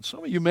forgiving. And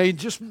some of you may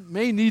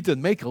need to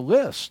make a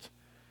list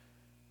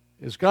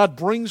as God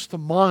brings to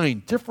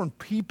mind different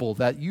people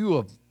that you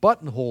have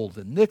buttonholed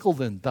and nickeled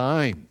and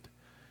dimed,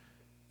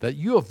 that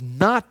you have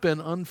not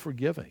been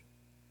unforgiving,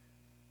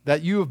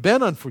 that you have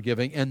been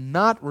unforgiving and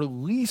not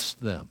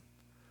released them.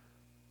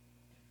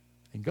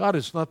 And God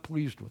is not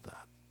pleased with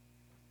that.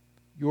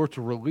 You're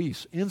to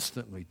release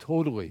instantly,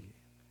 totally.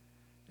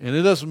 And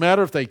it doesn't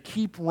matter if they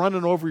keep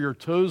running over your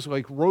toes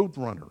like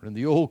Roadrunner in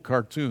the old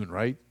cartoon,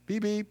 right?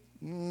 Beep, beep.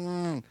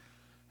 And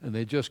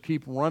they just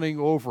keep running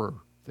over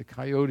the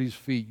coyote's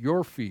feet,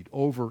 your feet,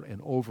 over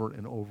and over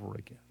and over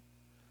again.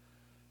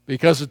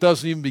 Because it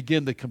doesn't even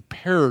begin to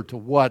compare to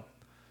what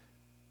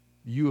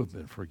you have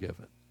been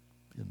forgiven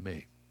in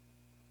me.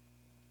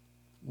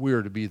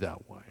 We're to be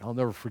that way. I'll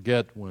never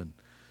forget when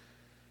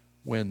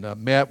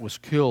Matt was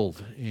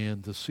killed,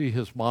 and to see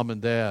his mom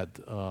and dad,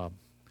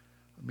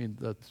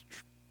 that's a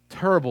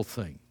terrible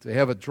thing, to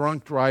have a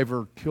drunk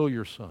driver kill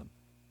your son.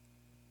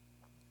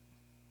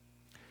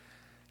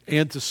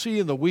 And to see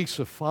in the weeks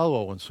that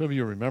follow, and some of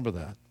you remember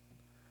that,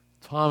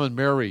 Tom and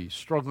Mary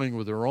struggling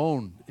with their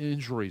own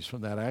injuries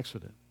from that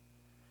accident.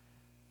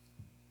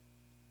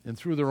 And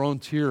through their own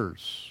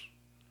tears,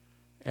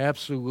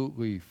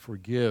 absolutely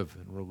forgive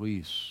and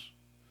release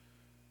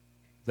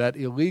that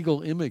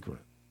illegal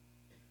immigrant,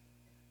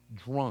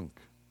 drunk,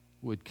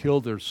 who had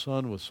killed their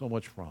son with so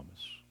much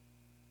promise.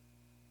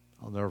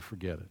 I'll never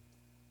forget it.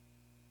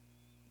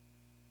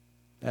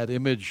 That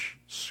image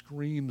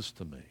screams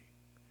to me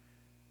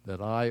that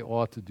I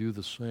ought to do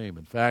the same.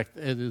 In fact,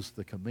 it is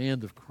the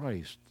command of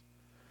Christ,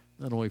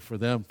 not only for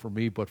them, for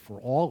me, but for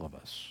all of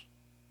us.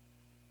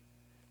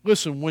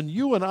 Listen, when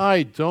you and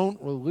I don't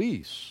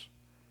release,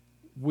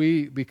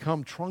 we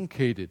become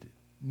truncated,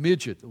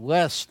 midget,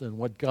 less than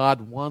what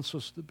God wants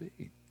us to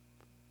be.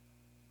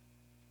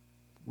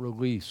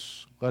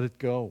 Release. Let it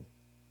go.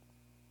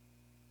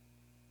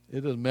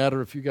 It doesn't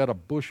matter if you got a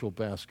bushel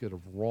basket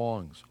of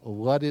wrongs.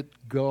 Let it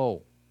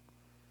go.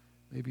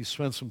 Maybe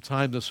spend some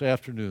time this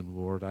afternoon,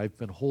 Lord. I've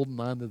been holding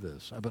on to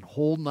this. I've been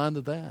holding on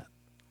to that.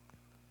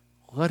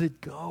 Let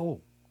it go.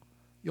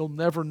 You'll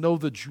never know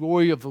the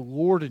joy of the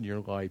Lord in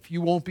your life.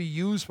 You won't be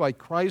used by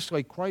Christ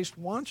like Christ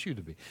wants you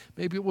to be.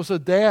 Maybe it was a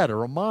dad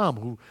or a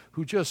mom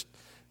who just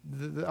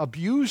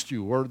abused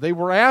you, or they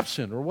were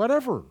absent, or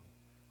whatever.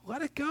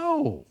 Let it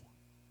go.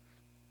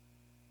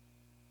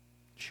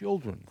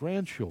 Children,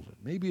 grandchildren,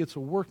 maybe it's a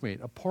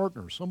workmate, a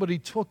partner, somebody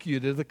took you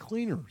to the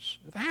cleaners.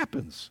 It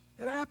happens.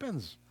 It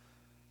happens.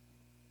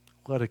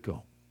 Let it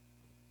go.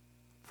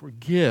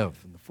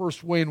 Forgive. And the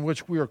first way in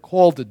which we are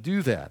called to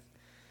do that,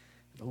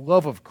 the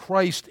love of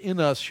Christ in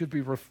us should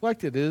be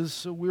reflected,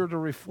 is we're to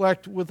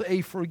reflect with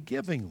a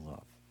forgiving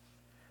love.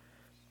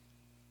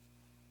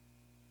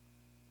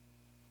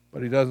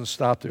 But he doesn't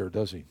stop there,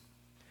 does he?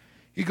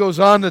 He goes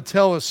on to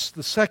tell us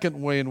the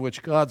second way in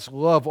which God's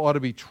love ought to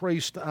be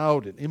traced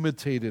out and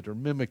imitated or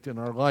mimicked in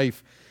our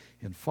life.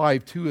 In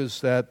 5:2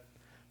 is that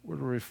we're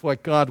to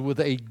reflect God with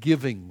a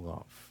giving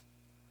love.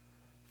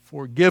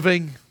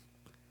 Forgiving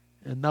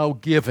and now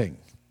giving.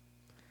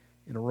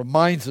 And it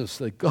reminds us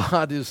that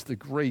God is the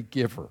great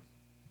giver.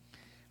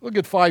 Look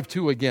at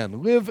 5:2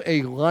 again. Live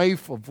a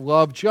life of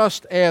love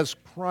just as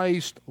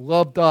Christ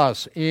loved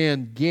us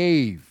and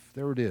gave,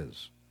 there it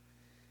is,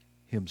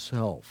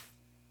 himself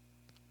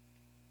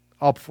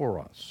up for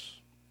us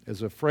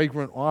as a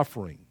fragrant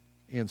offering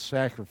and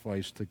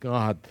sacrifice to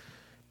God,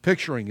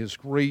 picturing his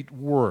great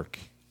work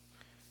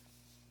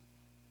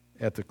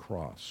at the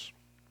cross.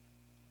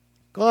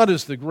 God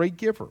is the great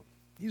giver.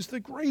 He's the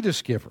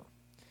greatest giver.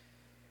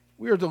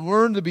 We are to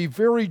learn to be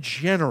very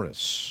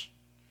generous,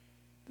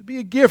 to be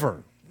a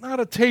giver,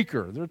 not a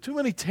taker. There are too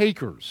many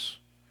takers.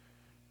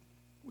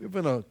 We live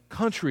in a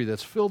country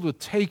that's filled with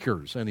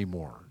takers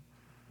anymore.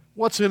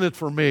 What's in it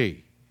for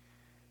me?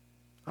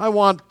 I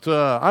want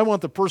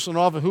the person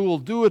often who will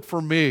do it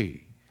for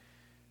me.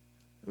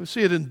 We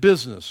see it in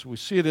business. We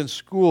see it in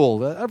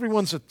school.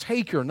 Everyone's a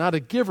taker, not a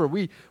giver.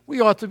 We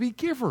ought to be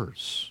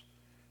givers.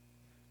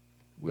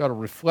 We ought to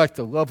reflect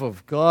the love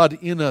of God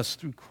in us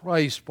through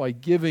Christ by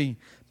giving,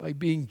 by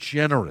being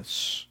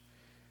generous.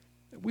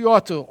 We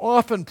ought to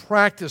often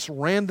practice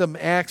random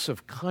acts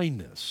of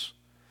kindness.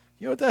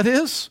 You know what that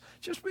is?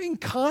 Just being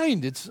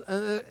kind. It's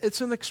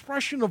an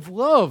expression of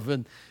love,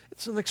 and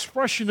it's an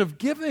expression of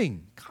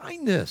giving,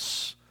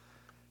 kindness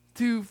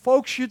to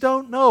folks you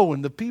don't know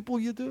and the people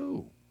you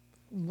do.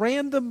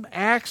 Random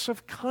acts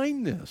of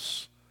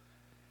kindness.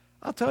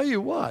 I'll tell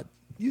you what,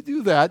 you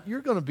do that,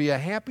 you're going to be a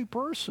happy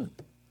person.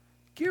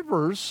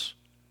 Givers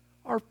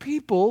are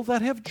people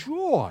that have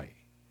joy.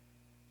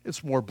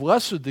 It's more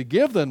blessed to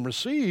give than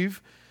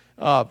receive.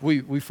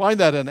 We find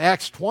that in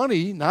Acts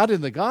 20, not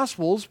in the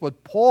Gospels,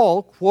 but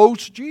Paul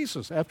quotes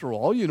Jesus. After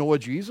all, you know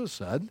what Jesus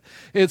said.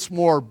 It's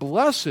more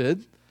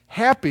blessed,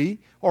 happy,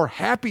 or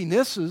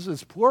happinesses,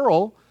 it's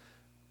plural,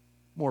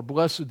 more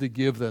blessed to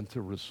give than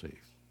to receive.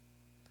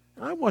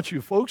 I want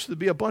you folks to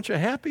be a bunch of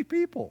happy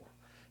people.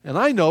 And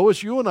I know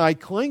as you and I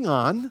cling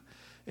on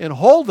and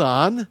hold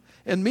on,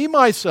 and me,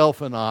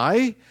 myself, and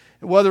I,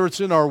 whether it's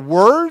in our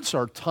words,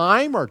 our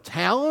time, our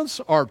talents,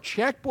 our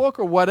checkbook,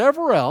 or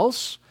whatever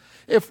else,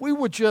 if we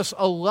would just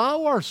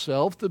allow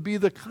ourselves to be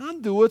the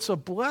conduits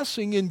of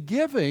blessing and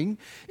giving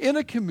in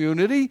a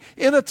community,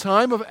 in a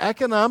time of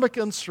economic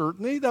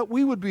uncertainty, that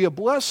we would be a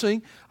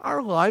blessing.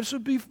 Our lives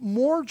would be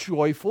more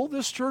joyful.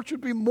 This church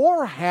would be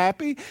more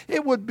happy.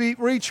 It would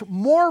reach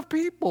more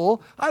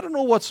people. I don't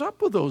know what's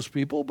up with those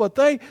people, but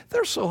they're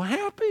so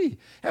happy.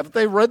 Have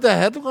they read the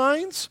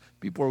headlines?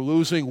 People are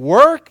losing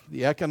work,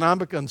 the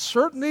economic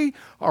uncertainty,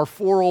 our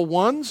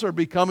 401s are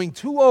becoming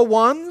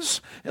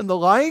 201s and the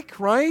like,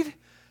 right?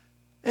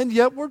 And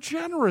yet we're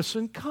generous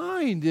and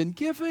kind and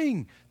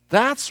giving.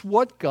 That's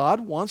what God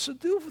wants to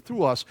do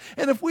through us.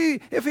 And if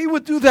He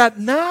would do that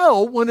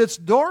now, when it's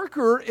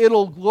darker,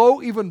 it'll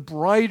glow even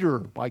brighter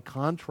by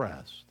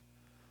contrast.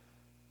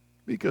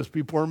 Because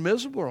people are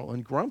miserable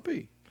and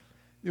grumpy.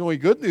 The only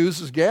good news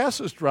is gas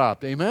has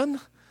dropped. Amen?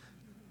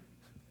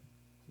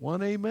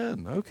 One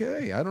amen.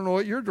 Okay, I don't know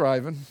what you're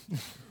driving.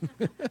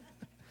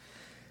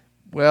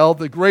 Well,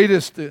 the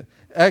greatest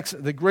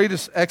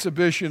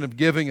exhibition of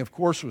giving, of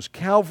course, was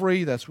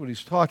Calvary. That's what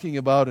he's talking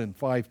about in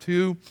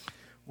 5:2,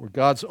 where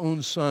God's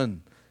own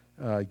Son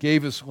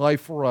gave His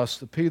life for us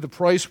to pay the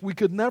price we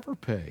could never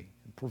pay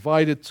and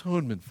provide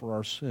atonement for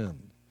our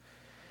sin.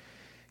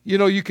 You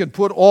know, you can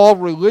put all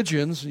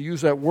religions, and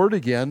use that word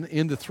again,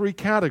 into 3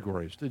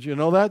 categories. Did you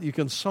know that? You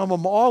can sum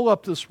them all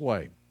up this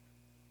way.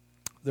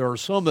 There are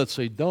some that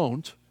say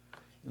don't,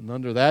 and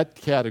under that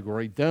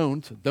category,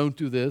 don't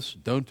do this,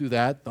 don't do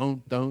that,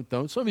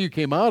 don't. Some of you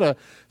came out of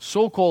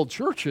so-called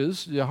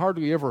churches, you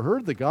hardly ever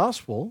heard the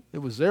gospel. It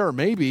was there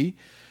maybe,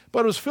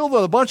 but it was filled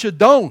with a bunch of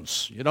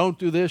don'ts. You don't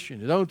do this, you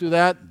don't do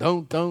that,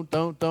 don't.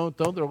 There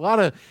are a lot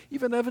of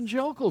even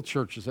evangelical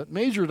churches that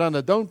majored on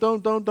the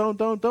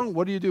don't.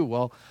 What do you do?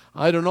 Well,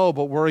 I don't know,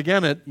 but we're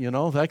against it,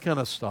 that kind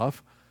of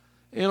stuff.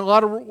 And a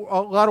lot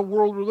of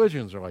world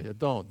religions are like that.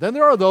 Don't. Then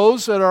there are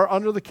those that are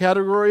under the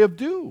category of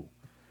do.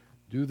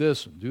 Do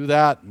this and do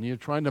that, and you're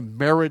trying to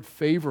merit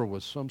favor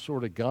with some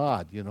sort of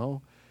God,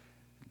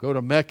 Go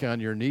to Mecca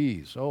on your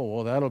knees. Oh,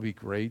 well, that'll be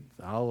great.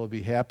 I'll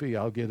be happy.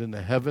 I'll get into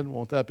heaven.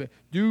 Won't that be?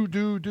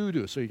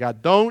 Do. So you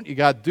got don't, you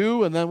got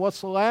do, and then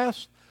what's the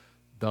last?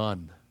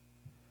 Done.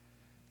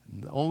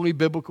 Only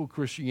biblical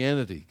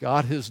Christianity.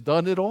 God has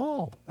done it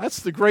all.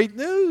 That's the great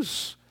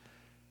news.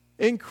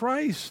 In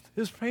Christ,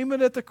 His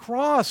payment at the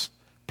cross,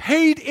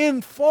 paid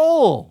in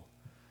full.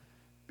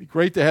 It'd be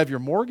great to have your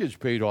mortgage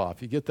paid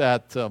off. You get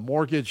that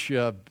mortgage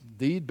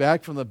deed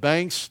back from the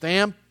bank,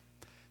 stamped,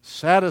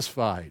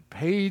 satisfied,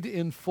 paid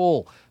in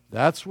full.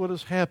 That's what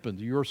has happened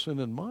to your sin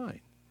and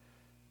mine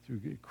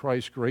through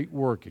Christ's great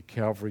work at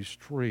Calvary's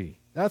tree.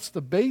 That's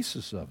the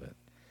basis of it.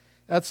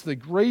 That's the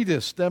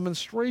greatest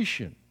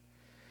demonstration.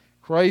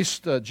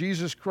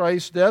 Jesus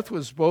Christ's death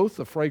was both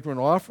a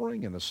fragrant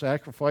offering and a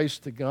sacrifice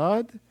to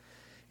God.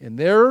 And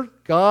there,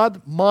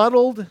 God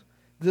modeled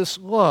this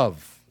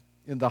love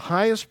in the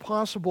highest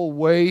possible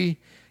way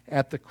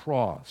at the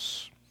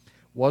cross.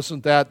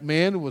 Wasn't that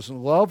man who was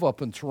in love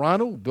up in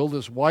Toronto, built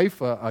his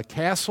wife a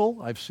castle?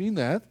 I've seen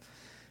that.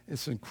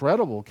 It's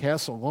incredible.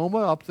 Castle Loma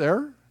up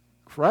there.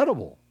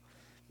 Incredible.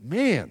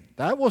 Man,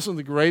 that wasn't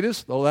the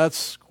greatest, though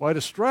that's quite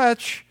a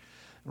stretch,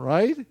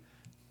 right?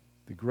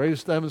 The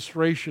greatest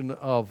demonstration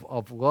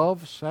of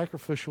love,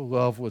 sacrificial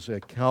love, was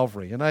at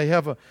Calvary. And I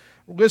have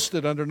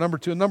listed under number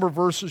 2, a number of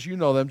verses, you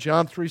know them.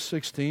 John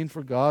 3:16,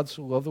 for God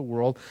so loved the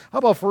world. How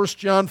about 1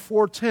 John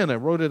 4:10? I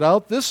wrote it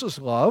out. This is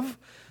love,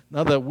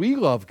 not that we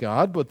love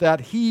God, but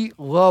that He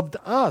loved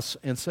us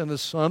and sent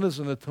His Son as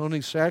an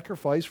atoning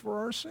sacrifice for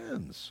our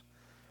sins.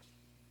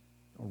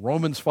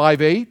 Romans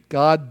 5:8,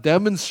 God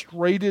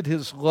demonstrated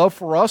His love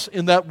for us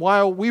in that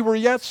while we were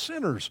yet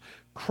sinners,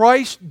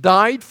 Christ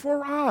died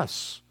for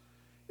us.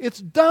 It's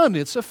done.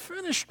 It's a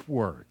finished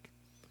work.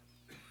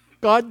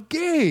 God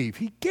gave.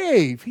 He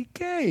gave. He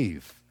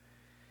gave.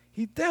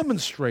 He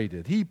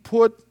demonstrated. He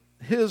put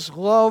His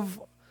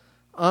love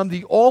on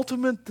the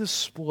ultimate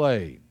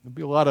display. There'll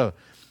be a lot of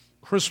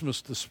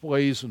Christmas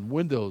displays and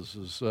windows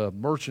as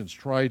merchants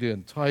try to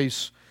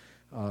entice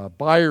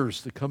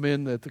buyers to come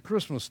in at the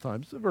Christmas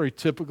time. It's very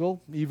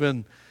typical.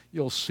 Even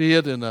you'll see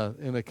it in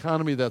an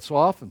economy that's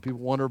off, and people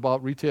wonder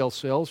about retail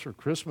sales for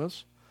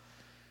Christmas.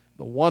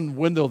 The one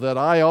window that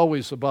I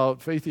always, about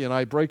Faithy and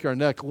I, break our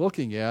neck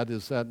looking at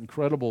is that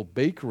incredible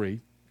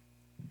bakery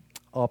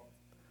up,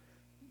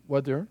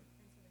 what there?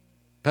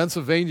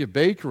 Pennsylvania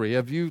Bakery.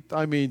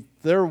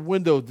 Their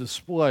window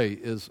display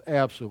is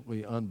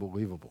absolutely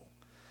unbelievable.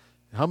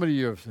 How many of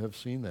you have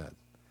seen that?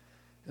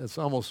 It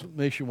almost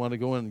makes you want to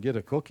go in and get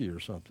a cookie or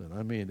something.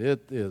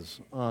 It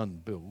is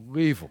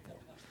unbelievable.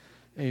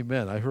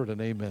 Amen. I heard an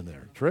amen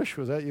there. Trish,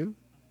 was that you?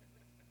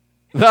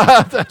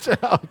 That's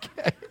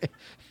okay.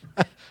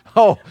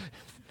 Oh,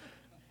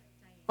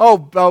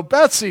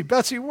 Betsy.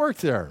 Betsy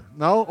worked there.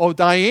 No? Oh,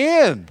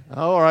 Diane.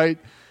 All right.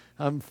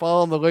 I'm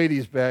following the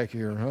ladies back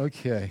here.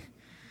 Okay.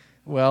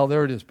 Well,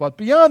 there it is. But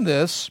beyond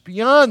this,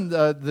 beyond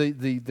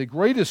the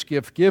greatest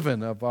gift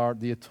given of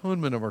the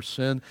atonement of our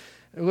sin,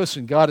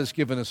 listen, God has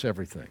given us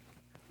everything.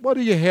 What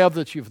do you have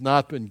that you've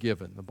not been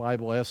given? The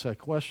Bible asks that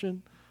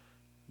question.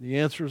 The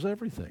answer is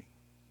everything.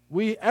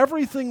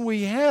 Everything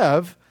we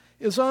have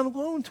is on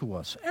loan to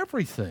us.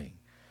 Everything.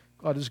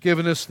 God has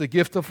given us the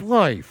gift of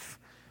life.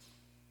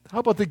 How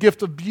about the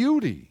gift of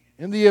beauty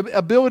and the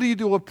ability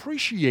to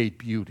appreciate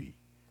beauty,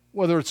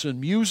 whether it's in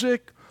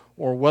music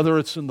or whether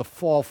it's in the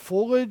fall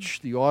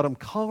foliage, the autumn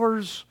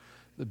colors,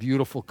 the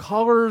beautiful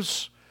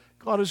colors.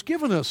 God has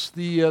given us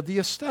the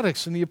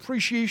aesthetics and the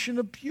appreciation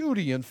of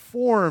beauty and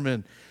form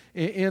and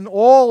in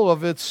all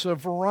of its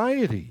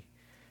variety.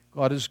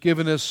 God has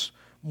given us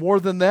more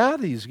than that.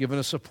 He's given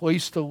us a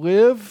place to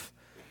live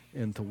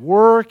and to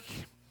work,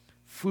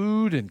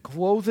 food and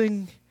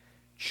clothing,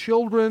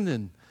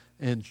 children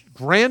and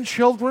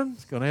grandchildren.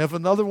 Going to have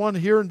another one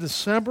here in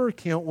December.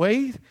 Can't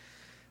wait.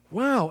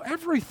 Wow,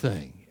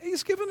 everything.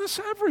 He's given us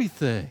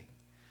everything.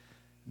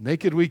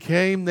 Naked we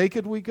came,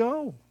 naked we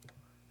go.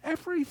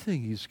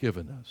 Everything He's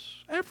given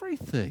us.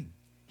 Everything.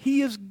 He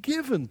has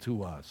given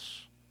to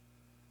us.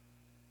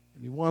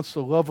 And He wants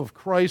the love of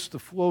Christ to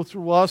flow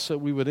through us, that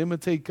we would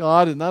imitate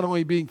God in not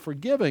only being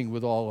forgiving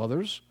with all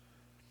others,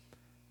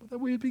 but that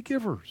we would be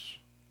givers.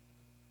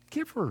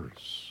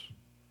 Givers.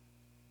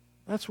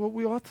 That's what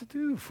we ought to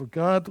do, for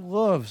God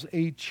loves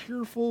a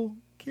cheerful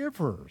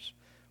giver.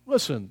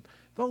 Listen,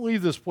 don't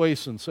leave this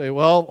place and say,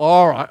 well,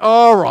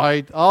 all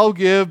right, I'll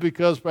give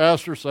because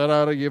Pastor said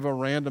I ought to give a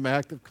random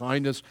act of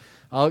kindness.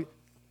 I'll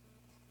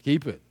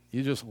keep it.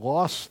 You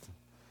lost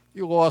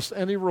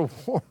any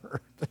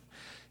reward.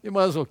 You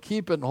might as well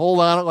keep it and hold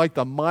on it like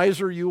the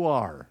miser you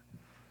are.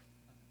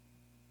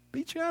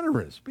 Be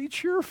generous. Be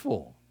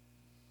cheerful.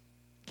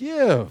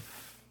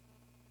 Give.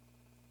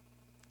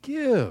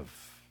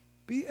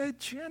 Be a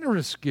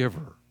generous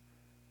giver.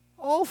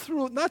 All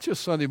through, not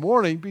just Sunday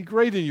morning, be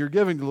great in your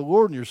giving to the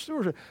Lord and your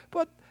stewardship,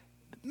 but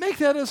make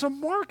that as a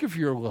mark of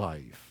your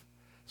life.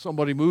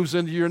 Somebody moves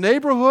into your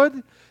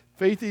neighborhood,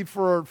 Faithy,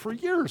 for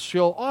years,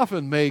 she'll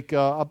often make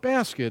a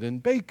basket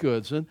and baked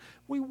goods, and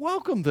we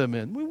welcome them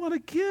in. We want to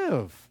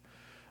give.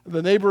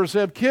 The neighbors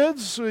have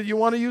kids, so you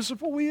want to use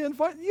it, well, we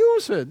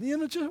use it.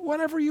 Just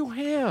whatever you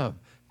have.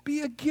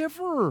 Be a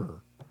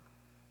giver.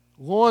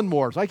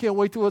 Lawnmowers. I can't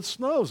wait till it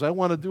snows. I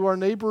want to do our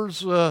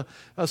neighbor's a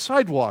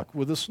sidewalk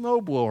with a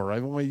snowblower.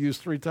 I've only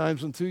used 3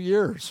 times in 2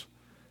 years.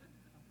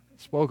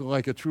 Spoken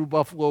like a true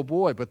Buffalo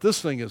boy, but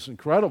this thing is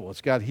incredible.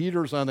 It's got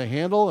heaters on the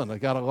handle, and I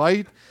got a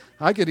light.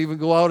 I could even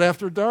go out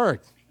after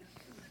dark.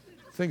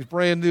 Thing's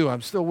brand new.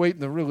 I'm still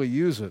waiting to really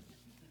use it.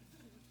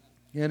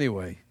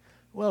 Anyway,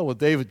 well, with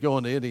David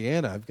going to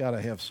Indiana, I've got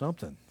to have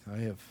something.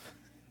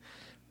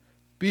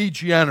 Be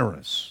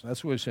generous.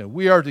 That's what he's saying.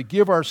 We are to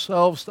give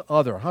ourselves to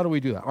other. How do we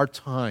do that? Our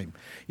time.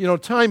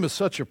 Time is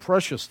such a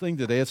precious thing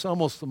today. It's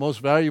almost the most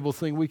valuable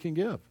thing we can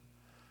give.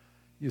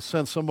 You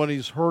sense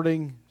somebody's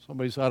hurting,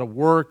 somebody's out of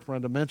work,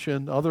 Brenda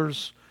mentioned,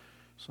 others.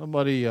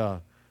 Somebody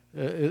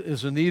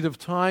is in need of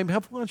time.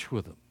 Have lunch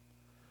with them.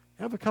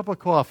 Have a cup of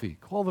coffee.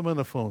 Call them on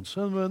the phone.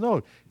 Send them a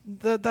note.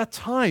 That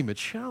time, it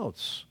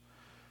shouts.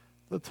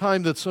 The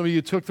time that some of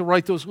you took to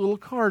write those little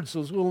cards,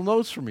 those little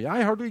notes for me.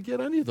 I hardly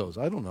get any of those.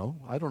 I don't know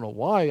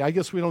why. I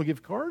guess we don't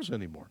give cards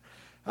anymore.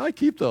 I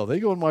keep those. They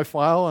go in my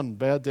file on a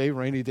bad day,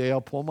 rainy day.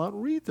 I'll pull them out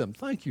and read them.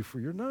 Thank you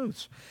for your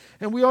notes.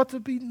 And we ought to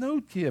be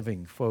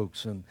note-giving,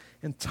 folks. And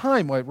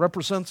time, it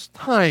represents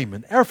time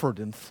and effort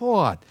and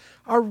thought.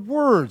 Our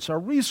words, our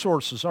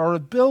resources, our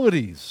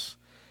abilities.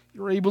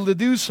 You're able to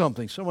do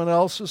something someone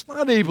else is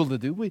not able to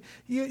do.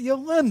 You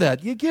lend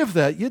that. You give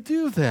that. You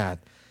do that.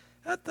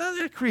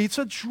 That creates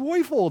a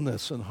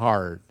joyfulness in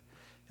heart,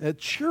 a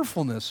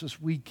cheerfulness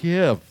as we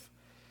give.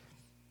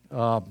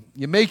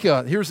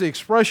 Here's the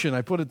expression,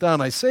 I put it down,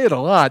 I say it a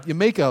lot, you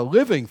make a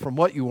living from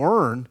what you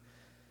earn,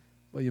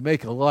 but you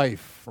make a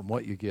life from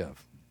what you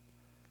give.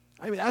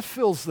 That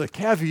fills the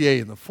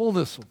caveat and the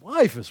fullness of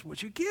life is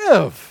what you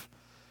give.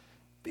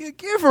 Be a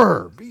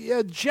giver. Be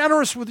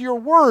generous with your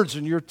words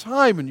and your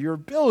time and your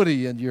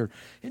ability and your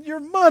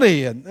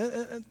money,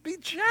 and be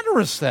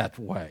generous that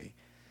way.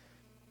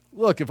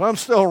 Look, if I'm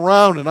still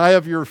around and I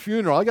have your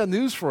funeral, I got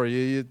news for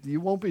you.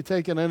 You won't be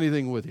taking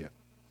anything with you.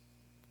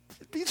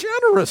 Be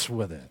generous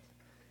with it.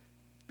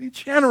 Be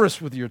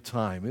generous with your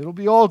time. It'll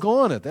be all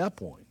gone at that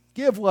point.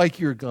 Give like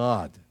your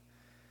God.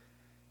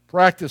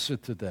 Practice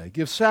it today.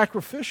 Give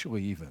sacrificially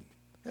even.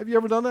 Have you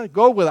ever done that?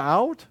 Go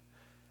without?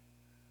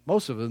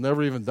 Most of us have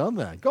never even done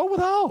that. Go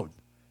without.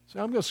 Say,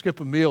 I'm going to skip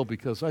a meal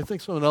because I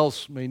think someone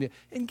else may need,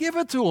 and give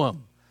it to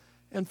them.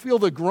 And feel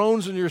the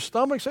groans in your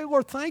stomach. Say,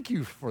 Lord, thank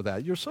you for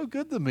that. You're so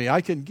good to me.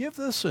 I can give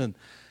this, and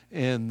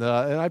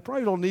I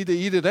probably don't need to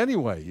eat it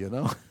anyway,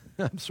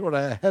 I'm sort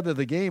of ahead of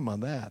the game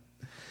on that.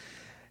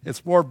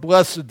 It's more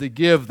blessed to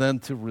give than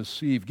to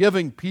receive.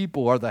 Giving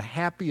people are the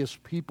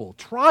happiest people.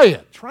 Try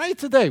it. Try it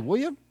today, will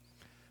you?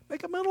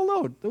 Make a mental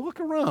note. Look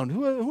around.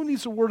 Who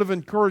needs a word of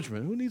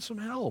encouragement? Who needs some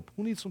help?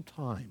 Who needs some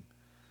time?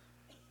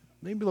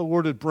 Maybe the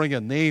Lord would bring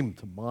a name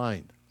to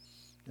mind.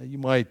 That you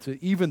might,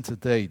 even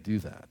today, do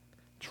that.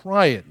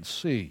 Try it and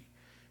see.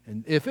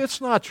 And if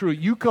it's not true,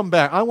 you come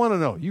back. I want to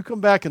know. You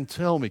come back and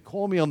tell me.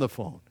 Call me on the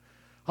phone.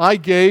 I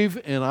gave,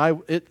 and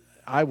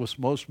I was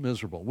most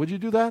miserable. Would you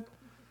do that?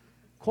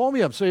 Call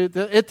me up. Say,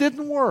 it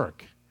didn't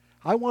work.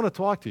 I want to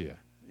talk to you.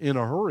 In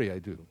a hurry, I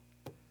do.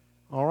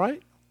 All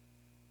right?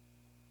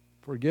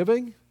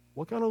 Forgiving.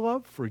 What kind of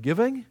love?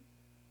 Forgiving.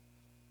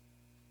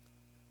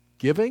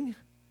 Giving.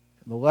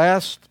 And the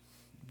last,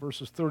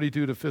 verses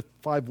 32 to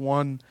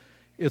 5:1,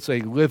 it's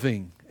a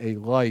living, a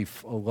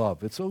life, a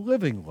love. It's a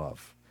living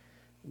love,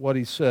 what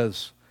he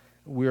says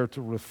we are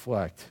to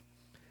reflect.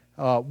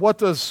 What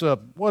does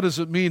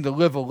it mean to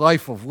live a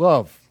life of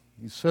love?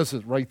 He says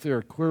it right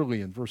there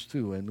clearly in verse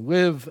 2, and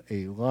live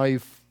a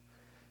life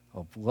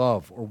of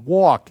love, or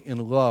walk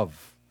in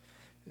love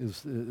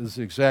is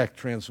the exact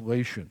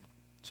translation.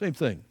 Same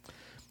thing.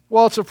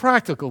 Well, it's a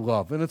practical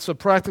love, and it's a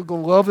practical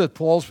love that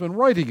Paul's been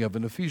writing of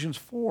in Ephesians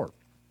 4.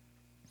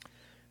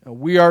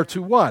 We are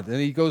to what? And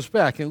he goes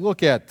back and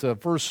look at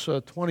verse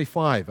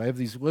 25. I have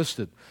these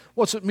listed.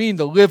 What's it mean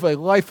to live a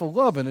life of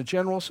love in a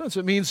general sense?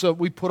 It means that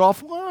we put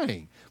off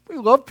lying. We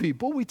love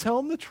people. We tell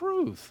them the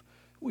truth.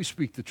 We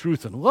speak the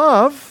truth in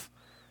love,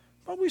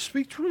 but we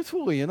speak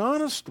truthfully and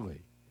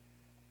honestly.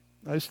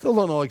 I still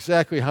don't know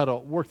exactly how to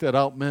work that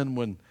out,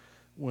 men,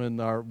 when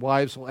our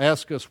wives will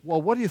ask us,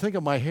 well, what do you think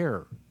of my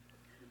hair?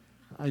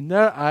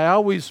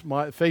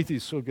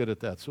 Faithy's so good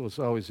at that, so it's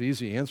always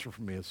easy answer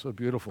for me. It's so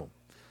beautiful.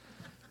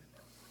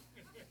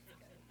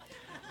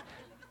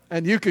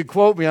 And you could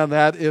quote me on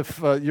that if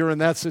you're in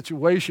that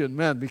situation,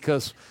 men,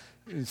 because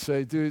you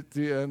say,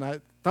 and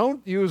I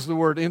don't use the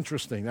word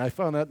interesting. I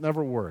found that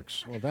never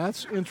works. Well,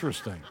 that's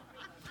interesting.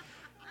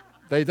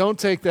 They don't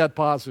take that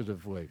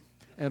positively.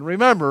 And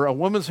remember, a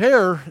woman's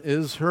hair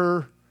is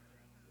her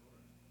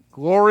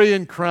glory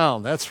and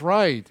crown. That's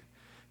right.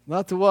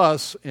 Not to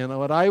us. And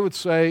what I would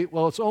say,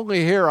 well, it's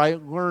only hair. I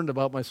learned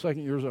about my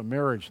second years of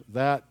marriage.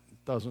 That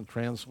doesn't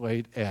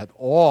translate at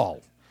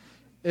all.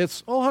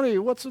 It's, oh, honey,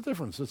 what's the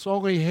difference? It's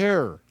only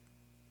hair.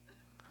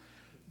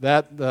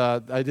 That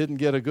I didn't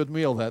get a good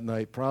meal that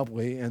night,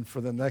 probably, and for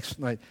the next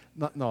night,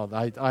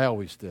 I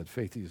always did.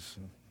 Faithy's,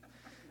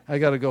 I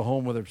got to go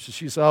home with her.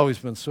 She's always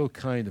been so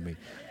kind to me.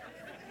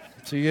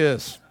 She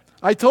is.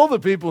 I told the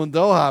people in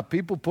Doha,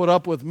 people put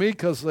up with me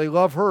because they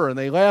love her, and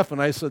they laugh, and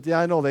I said,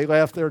 yeah, I know, they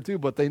laugh there too,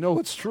 but they know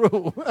it's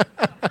true.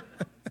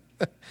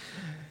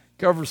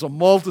 Covers a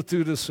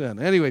multitude of sin.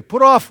 Anyway,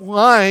 put off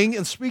lying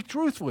and speak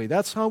truthfully.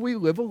 That's how we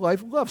live a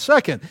life of love.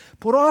 Second,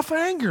 put off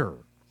anger.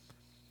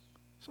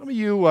 Some of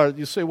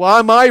you say, well,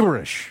 I'm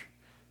Irish.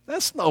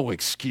 That's no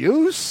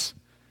excuse.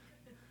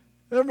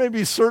 There may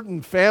be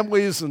certain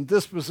families and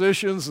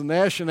dispositions and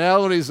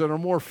nationalities that are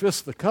more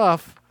fist to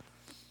cuff.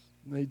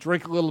 They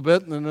drink a little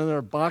bit and then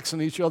they're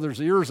boxing each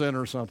other's ears in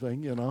or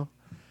something, you know.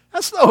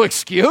 That's no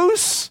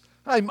excuse.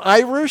 I'm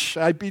Irish.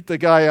 I beat the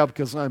guy up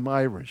because I'm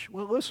Irish.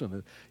 Well,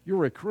 listen,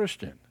 you're a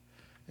Christian,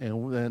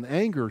 and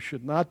anger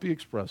should not be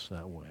expressed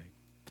that way.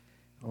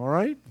 All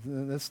right?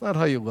 That's not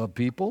how you love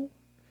people.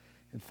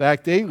 In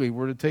fact, daily,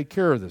 we're to take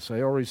care of this.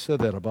 I already said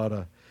that about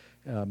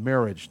a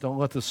marriage. Don't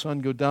let the sun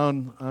go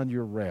down on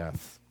your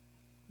wrath.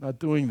 Not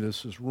doing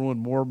this has ruined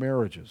more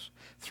marriages.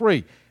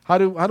 3, how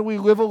do we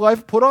live a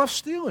life? Put off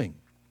stealing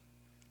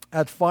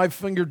at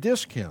 5-finger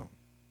discount.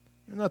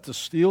 You're not to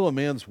steal a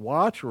man's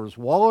watch or his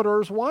wallet or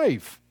his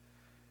wife.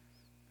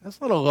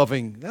 That's not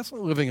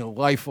living a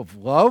life of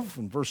love.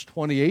 In verse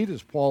 28,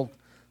 as Paul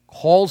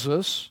calls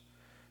us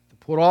to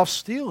put off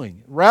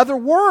stealing. Rather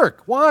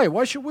work. Why?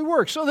 Why should we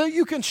work? So that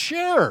you can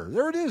share.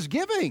 There it is,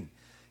 giving.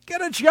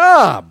 Get a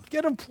job.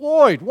 Get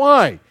employed.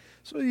 Why?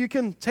 So you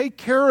can take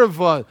care of,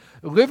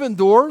 live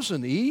indoors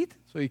and eat.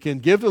 So you can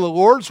give to the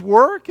Lord's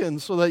work,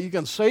 and so that you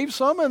can save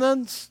some and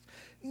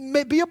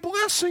then be a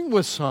blessing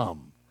with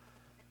some.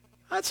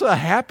 That's a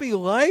happy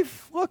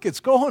life. Look,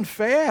 it's going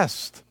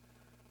fast.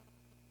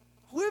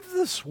 Live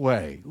this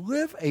way.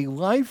 Live a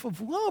life of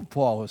love,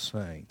 Paul is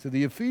saying to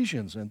the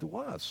Ephesians and to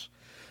us.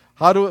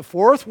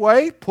 Fourth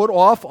way, put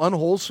off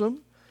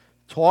unwholesome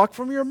talk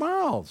from your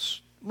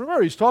mouths.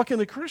 Remember, he's talking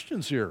to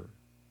Christians here.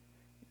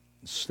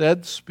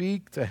 Instead,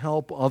 speak to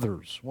help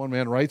others. One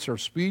man writes, our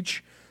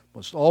speech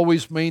must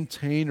always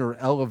maintain or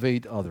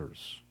elevate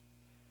others.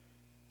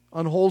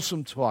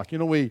 Unwholesome talk. You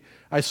know,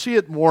 I see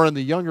it more in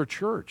the younger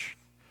church.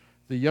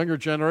 The younger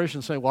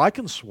generation saying, well, I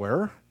can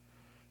swear.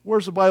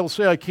 Where's the Bible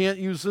say I can't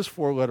use this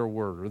 4-letter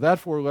word or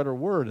that 4-letter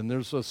word? And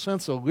there's a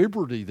sense of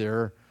liberty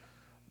there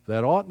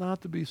that ought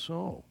not to be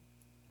so.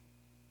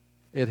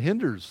 It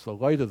hinders the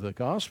light of the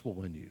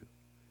gospel in you.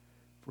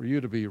 For you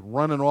to be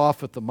running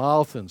off at the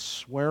mouth and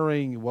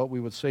swearing what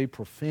we would say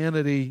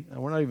profanity. And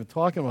we're not even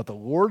talking about the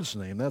Lord's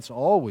name. That's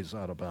always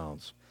out of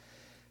bounds.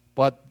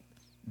 But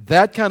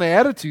that kind of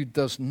attitude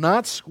does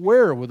not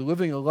square with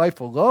living a life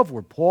of love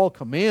where Paul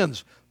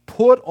commands,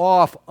 put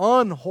off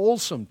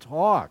unwholesome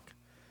talk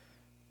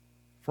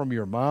from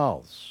your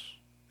mouths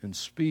and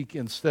speak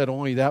instead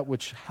only that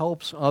which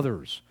helps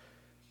others.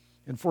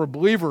 And for a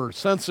believer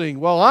sensing,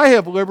 well, I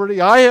have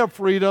liberty, I have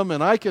freedom,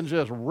 and I can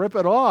just rip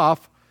it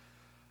off,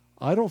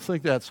 I don't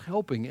think that's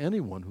helping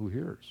anyone who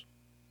hears.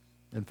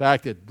 In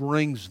fact, it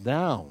brings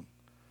down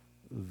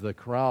the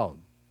crowd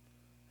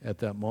at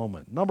that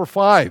moment. Number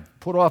 5,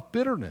 put off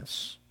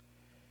bitterness.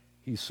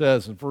 He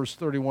says in verse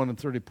 31 and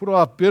 30, put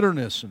off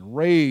bitterness and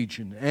rage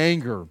and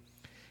anger,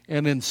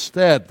 and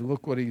instead,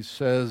 look what he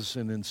says,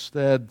 and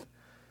instead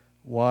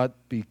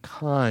What? Be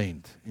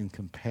kind and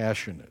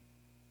compassionate.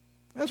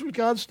 That's what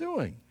God's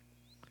doing.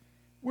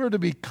 We're to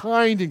be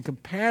kind and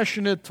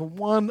compassionate to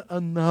one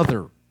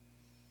another.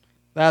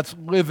 That's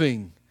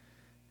living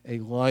a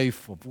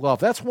life of love.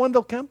 That's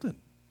Wendell Kempton.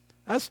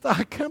 That's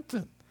Doc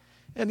Kempton.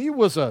 And he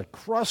was a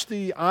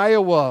crusty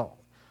Iowa,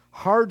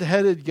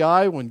 hard-headed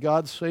guy when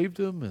God saved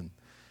him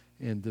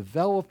and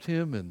developed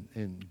him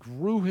and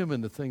grew him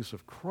into things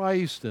of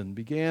Christ and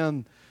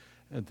began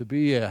and to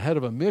be a head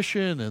of a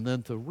mission and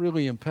then to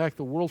really impact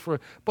the world for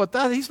it. But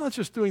he's not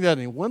just doing that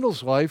in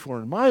Wendell's life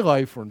or in my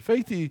life or in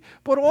Faithy,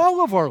 but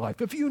all of our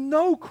life. If you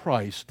know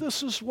Christ,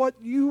 this is what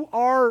you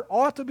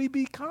ought to be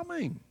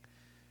becoming.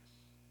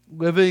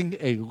 Living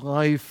a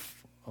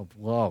life of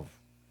love.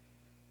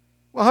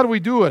 Well, how do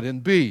we do it in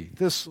B?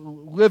 This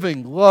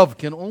living love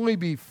can only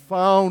be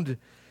found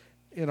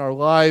in our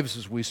lives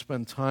as we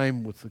spend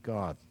time with the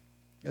God.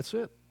 That's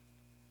it.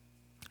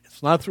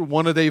 It's not through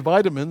one-a-day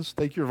vitamins.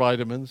 Take your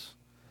vitamins.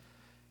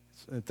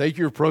 Take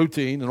your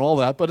protein and all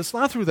that, but it's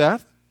not through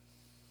that.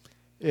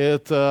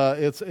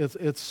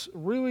 It's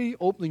really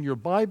opening your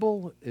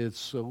Bible.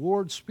 It's,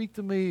 Lord, speak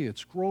to me.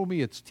 It's grow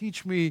me. It's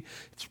teach me.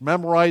 It's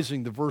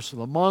memorizing the verse of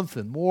the month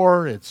and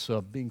more. It's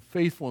being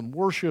faithful in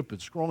worship.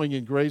 It's growing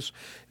in grace.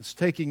 It's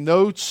taking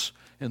notes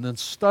and then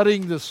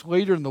studying this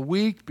later in the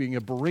week, being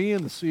a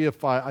Berean to see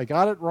if I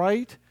got it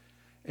right.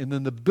 And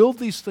then to build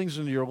these things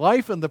into your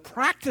life and to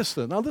practice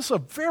them. Now, this is a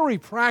very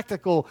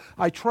practical,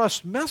 I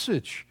trust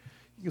message.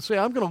 You can say,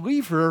 I'm going to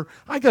leave here.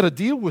 I got to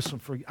deal with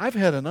I've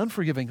had an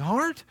unforgiving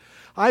heart.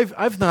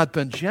 I've not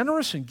been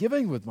generous in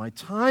giving with my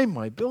time,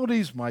 my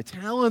abilities, my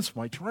talents,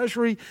 my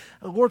treasury.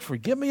 Lord,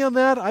 forgive me on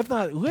that. I've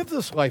not lived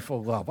this life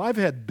of love. I've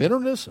had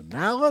bitterness and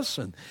malice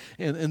and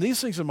these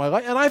things in my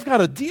life, and I've got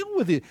to deal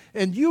with it.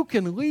 And you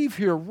can leave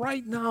here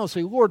right now and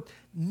say, Lord,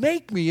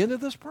 make me into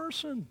this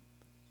person.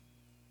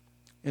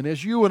 And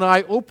as you and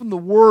I open the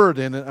Word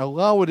and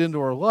allow it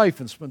into our life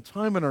and spend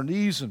time on our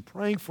knees and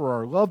praying for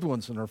our loved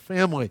ones and our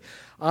family,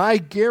 I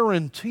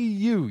guarantee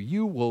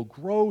you will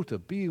grow to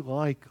be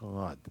like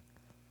God.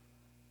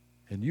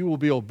 And you will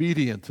be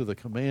obedient to the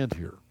command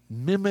here.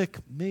 Mimic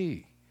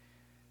me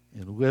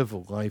and live a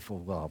life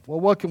of love.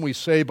 Well, what can we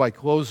say by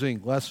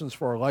closing lessons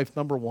for our life?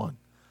 Number one,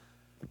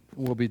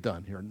 we'll be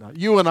done here. Now,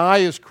 you and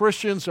I as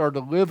Christians are to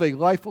live a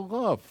life of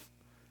love.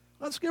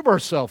 Let's give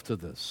ourselves to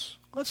this.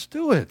 Let's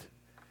do it.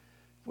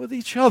 With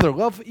each other.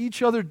 Love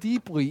each other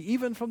deeply,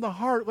 even from the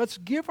heart. Let's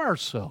give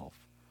ourselves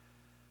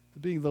to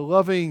being the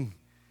loving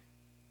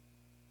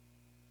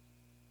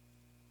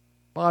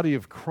body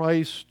of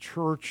Christ,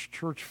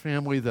 church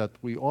family that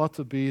we ought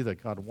to be,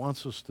 that God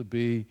wants us to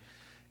be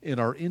in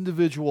our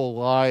individual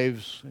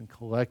lives and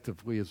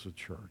collectively as a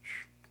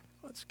church.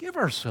 Let's give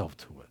ourselves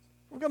to it.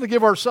 We're going to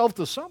give ourselves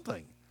to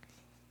something.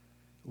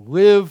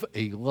 Live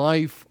a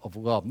life of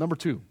love. Number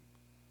two,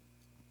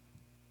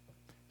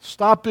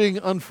 stop being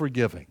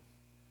unforgiving.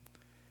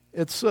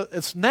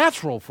 It's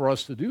natural for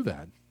us to do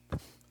that.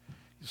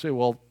 You say,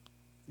 well,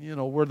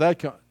 where'd that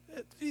come?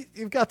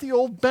 You've got the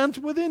old bent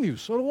within you.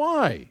 So do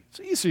I. It's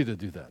easy to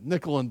do that.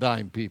 Nickel and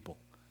dime people.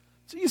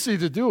 It's easy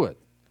to do it.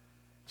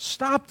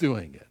 Stop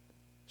doing it.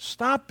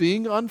 Stop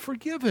being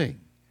unforgiving.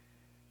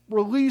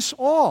 Release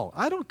all.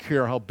 I don't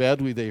care how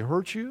badly they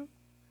hurt you.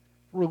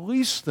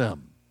 Release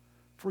them.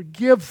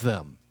 Forgive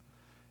them.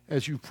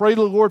 As you pray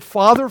to the Lord,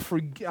 Father,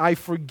 I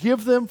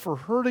forgive them for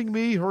hurting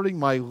me, hurting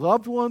my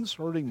loved ones,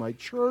 hurting my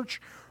church,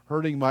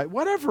 hurting my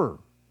whatever.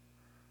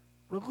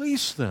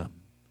 Release them.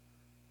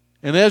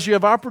 And as you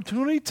have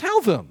opportunity, tell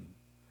them,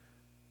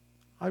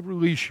 I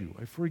release you.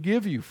 I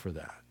forgive you for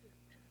that.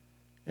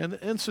 And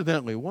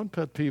incidentally, one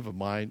pet peeve of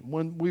mine,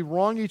 when we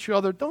wrong each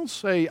other, don't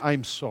say,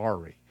 I'm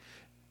sorry.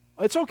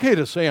 It's okay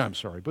to say I'm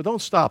sorry, but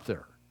don't stop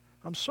there.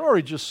 I'm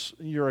sorry, just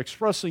you're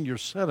expressing your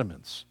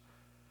sentiments.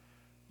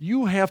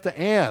 You have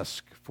to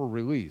ask for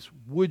release.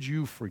 Would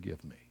you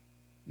forgive me?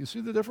 You see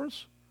the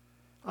difference?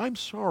 I'm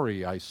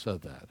sorry I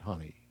said that,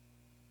 honey.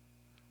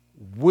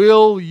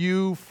 Will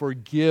you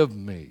forgive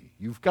me?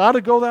 You've got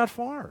to go that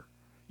far.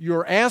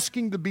 You're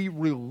asking to be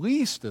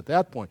released at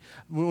that point.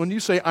 When you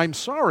say, I'm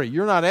sorry,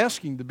 you're not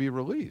asking to be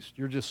released.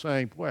 You're just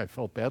saying, boy, I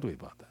felt badly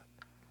about that.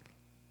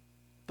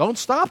 Don't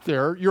stop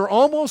there. You're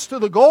almost to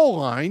the goal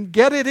line.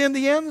 Get it in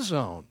the end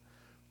zone.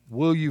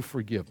 Will you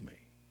forgive me?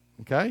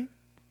 Okay?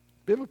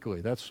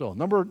 Biblically, that's so.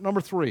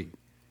 Number three.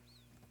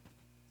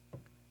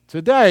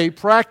 Today,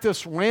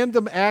 practice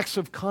random acts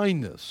of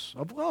kindness,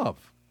 of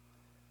love.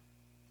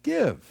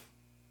 Give.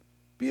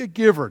 Be a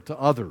giver to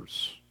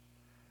others.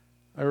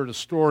 I heard a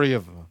story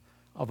of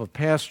a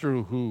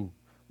pastor who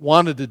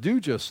wanted to do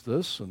just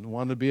this and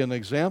wanted to be an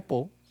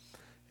example.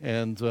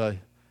 And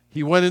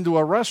he went into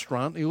a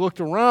restaurant. He looked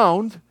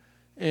around,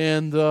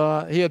 and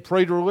he had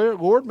prayed to the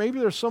Lord, maybe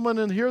there's someone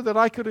in here that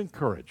I could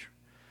encourage.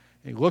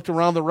 He looked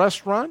around the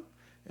restaurant,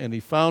 and he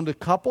found a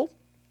couple.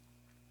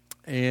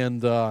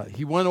 And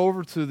he went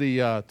over to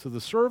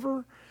the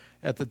server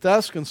at the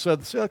desk and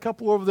said, see a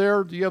couple over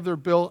there, do you have their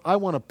bill? I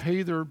want to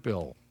pay their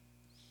bill.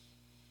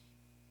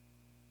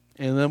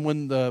 And then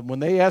when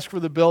they ask for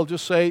the bill,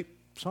 just say,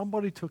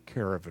 somebody took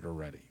care of it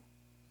already.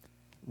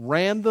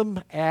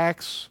 random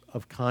acts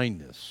of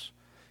kindness.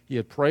 He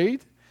had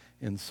prayed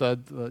and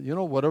said,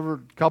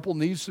 whatever couple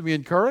needs to be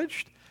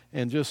encouraged,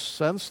 and just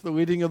sensed the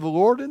leading of the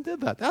Lord and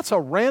did that. That's a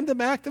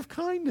random act of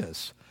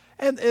kindness.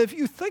 And if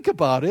you think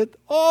about it,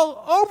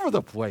 all over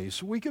the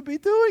place, we could be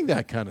doing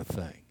that kind of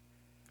thing.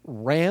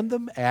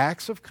 Random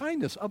acts of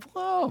kindness, of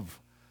love.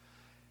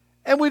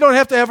 And we don't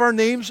have to have our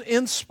names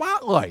in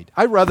spotlight.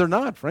 I'd rather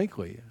not,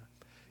 frankly,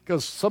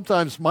 because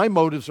sometimes my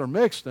motives are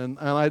mixed, and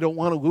I don't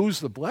want to lose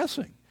the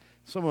blessing.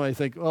 Someone might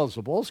think, oh,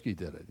 Zabolski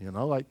did it.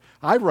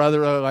 I'd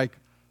rather,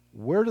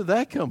 where did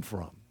that come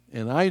from?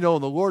 And I know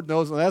the Lord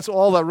knows, and that's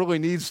all that really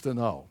needs to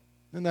know.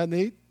 Isn't that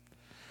neat?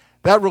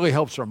 That really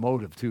helps our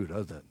motive too,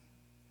 doesn't it?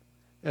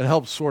 It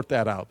helps sort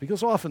that out,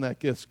 because often that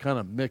gets kind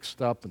of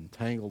mixed up and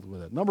tangled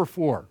with it. Number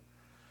four.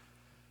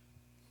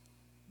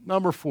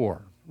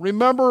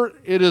 Remember,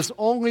 it is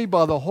only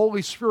by the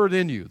Holy Spirit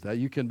in you that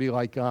you can be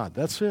like God.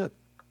 That's it.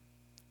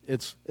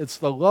 It's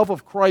the love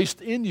of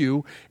Christ in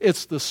you.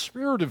 It's the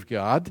Spirit of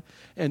God,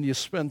 and you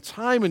spend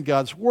time in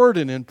God's Word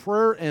and in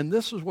prayer, and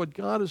this is what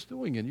God is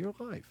doing in your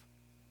life,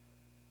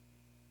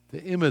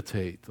 to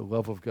imitate the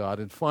love of God.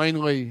 And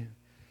finally,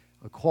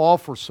 a call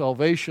for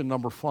salvation,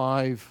 number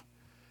 5.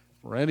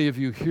 For any of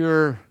you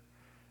here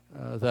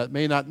that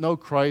may not know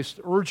Christ,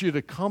 urge you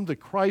to come to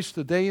Christ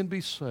today and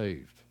be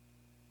saved.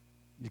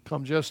 You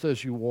come just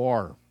as you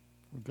are.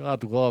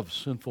 God loves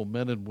sinful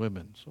men and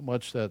women so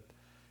much that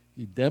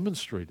He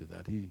demonstrated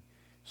that. He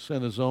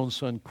sent His own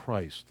Son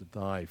Christ to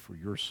die for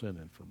your sin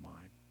and for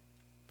mine.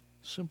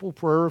 Simple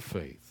prayer of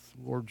faith.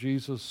 Lord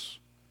Jesus,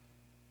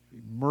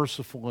 be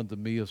merciful unto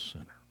me, a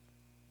sinner.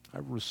 I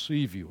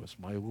receive you as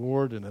my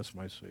Lord and as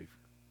my Savior.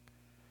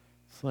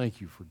 Thank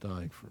you for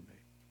dying for me.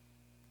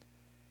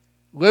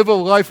 Live a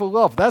life of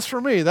love. That's for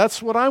me.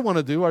 That's what I want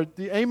to do.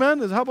 Amen?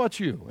 How about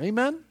you?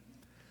 Amen?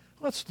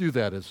 Let's do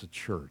that as a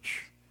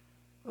church.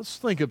 Let's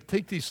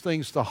take these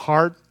things to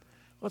heart.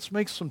 Let's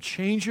make some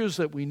changes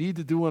that we need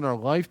to do in our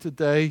life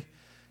today.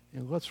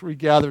 And let's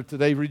regather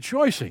today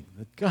rejoicing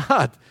that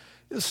God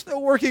is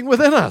still working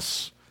within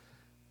us.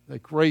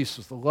 That Grace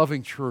is the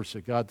loving church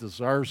that God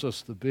desires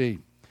us to be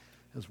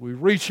as we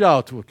reach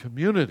out to a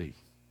community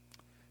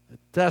that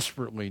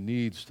desperately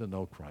needs to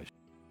know Christ.